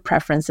get their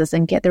preferences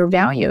and get their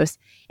values.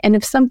 And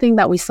if something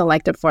that we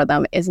selected for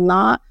them is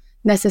not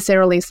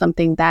necessarily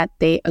something that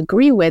they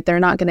agree with, they're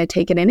not going to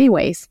take it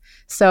anyways.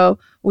 So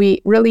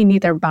we really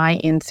need their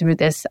buy-in through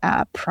this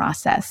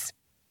process.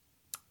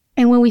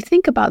 And when we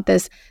think about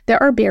this,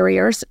 there are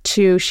barriers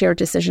to shared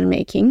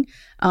decision-making,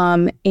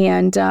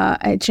 and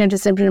shared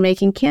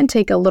decision-making can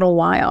take a little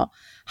while.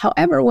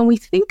 However, when we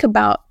think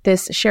about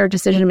this shared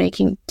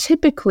decision-making,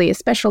 typically,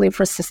 especially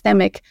for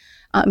systemic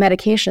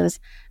medications,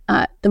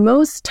 the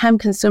most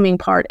time-consuming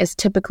part is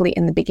typically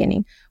in the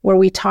beginning, where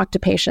we talk to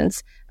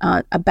patients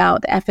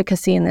about the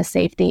efficacy and the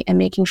safety and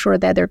making sure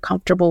that they're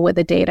comfortable with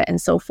the data and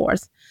so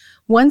forth.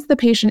 Once the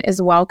patient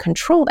is well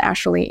controlled,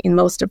 actually, in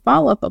most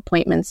follow-up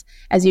appointments,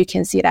 as you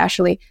can see, it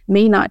actually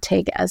may not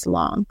take as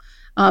long.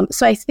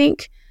 So I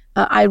think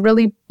I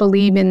really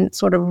believe in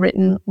sort of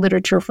written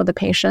literature for the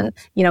patient,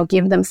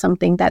 give them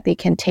something that they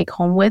can take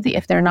home with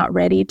if they're not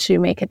ready to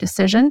make a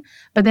decision,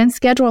 but then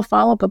schedule a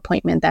follow-up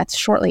appointment that's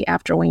shortly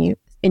after when you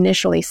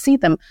initially see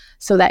them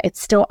so that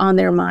it's still on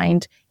their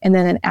mind and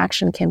then an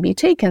action can be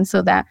taken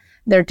so that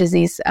their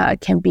disease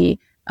can be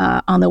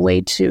on the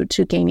way to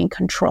gaining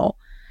control.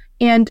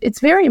 And it's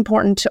very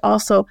important to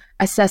also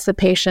assess the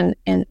patient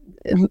and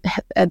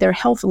their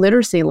health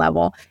literacy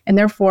level. And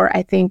therefore,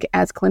 I think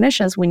as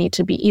clinicians, we need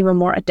to be even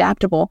more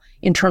adaptable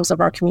in terms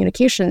of our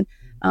communication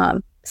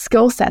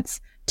skill sets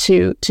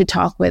to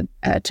talk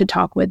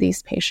with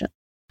these patients.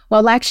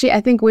 Well, Lakshi,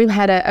 I think we've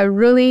had a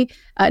really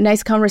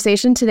nice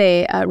conversation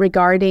today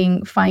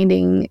regarding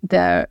finding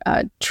the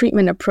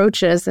treatment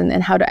approaches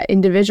and how to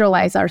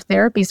individualize our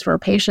therapies for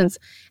patients,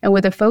 and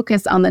with a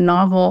focus on the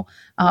novel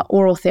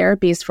oral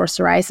therapies for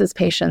psoriasis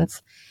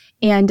patients.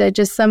 And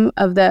just some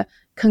of the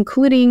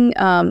concluding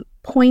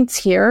points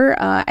here,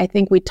 I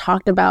think we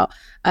talked about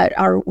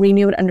our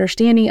renewed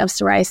understanding of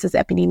psoriasis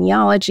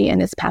epidemiology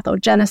and its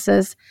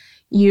pathogenesis.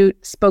 You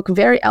spoke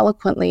very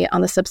eloquently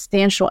on the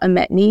substantial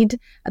unmet need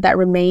that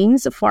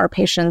remains for our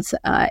patients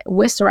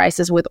with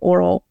psoriasis with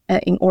oral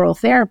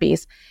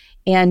therapies.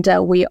 And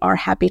we are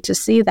happy to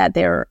see that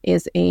there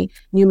is a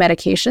new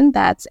medication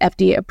that's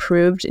FDA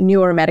approved,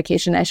 newer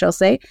medication, I shall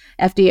say,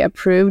 FDA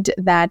approved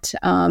that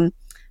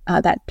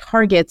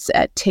targets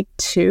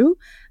TYK2.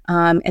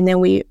 And then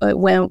we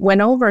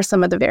went over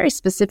some of the very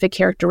specific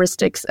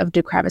characteristics of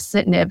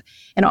deucravacitinib,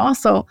 and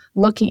also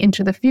looking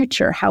into the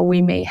future, how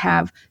we may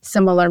have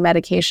similar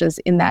medications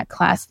in that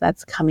class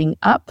that's coming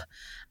up.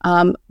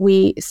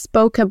 We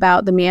spoke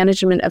about the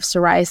management of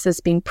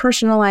psoriasis being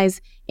personalized,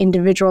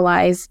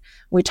 individualized.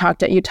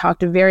 You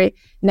talked very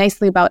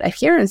nicely about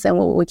adherence and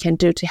what we can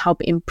do to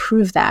help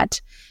improve that.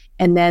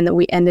 And then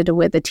we ended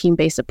with a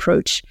team-based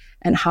approach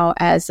and how,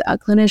 as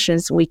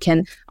clinicians, we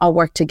can all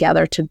work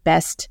together to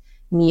best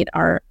meet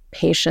our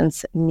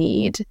patients'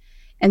 need.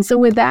 And so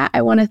with that,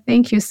 I want to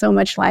thank you so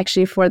much,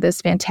 Lakshi, for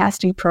this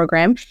fantastic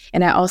program.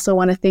 And I also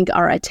want to thank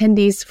our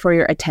attendees for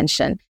your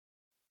attention.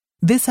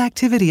 This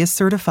activity is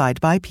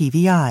certified by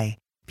PVI,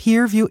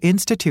 Peer Review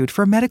Institute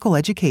for Medical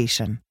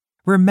Education.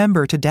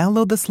 Remember to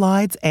download the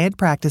slides and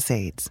practice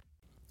aids.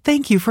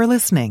 Thank you for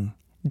listening.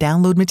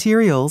 Download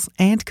materials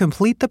and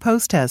complete the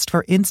post-test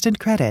for instant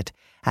credit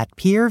at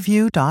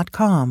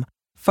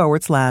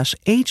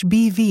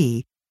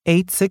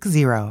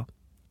peerreview.com/HBV860.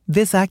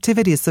 This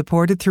activity is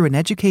supported through an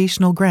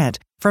educational grant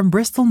from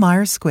Bristol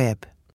Myers Squibb.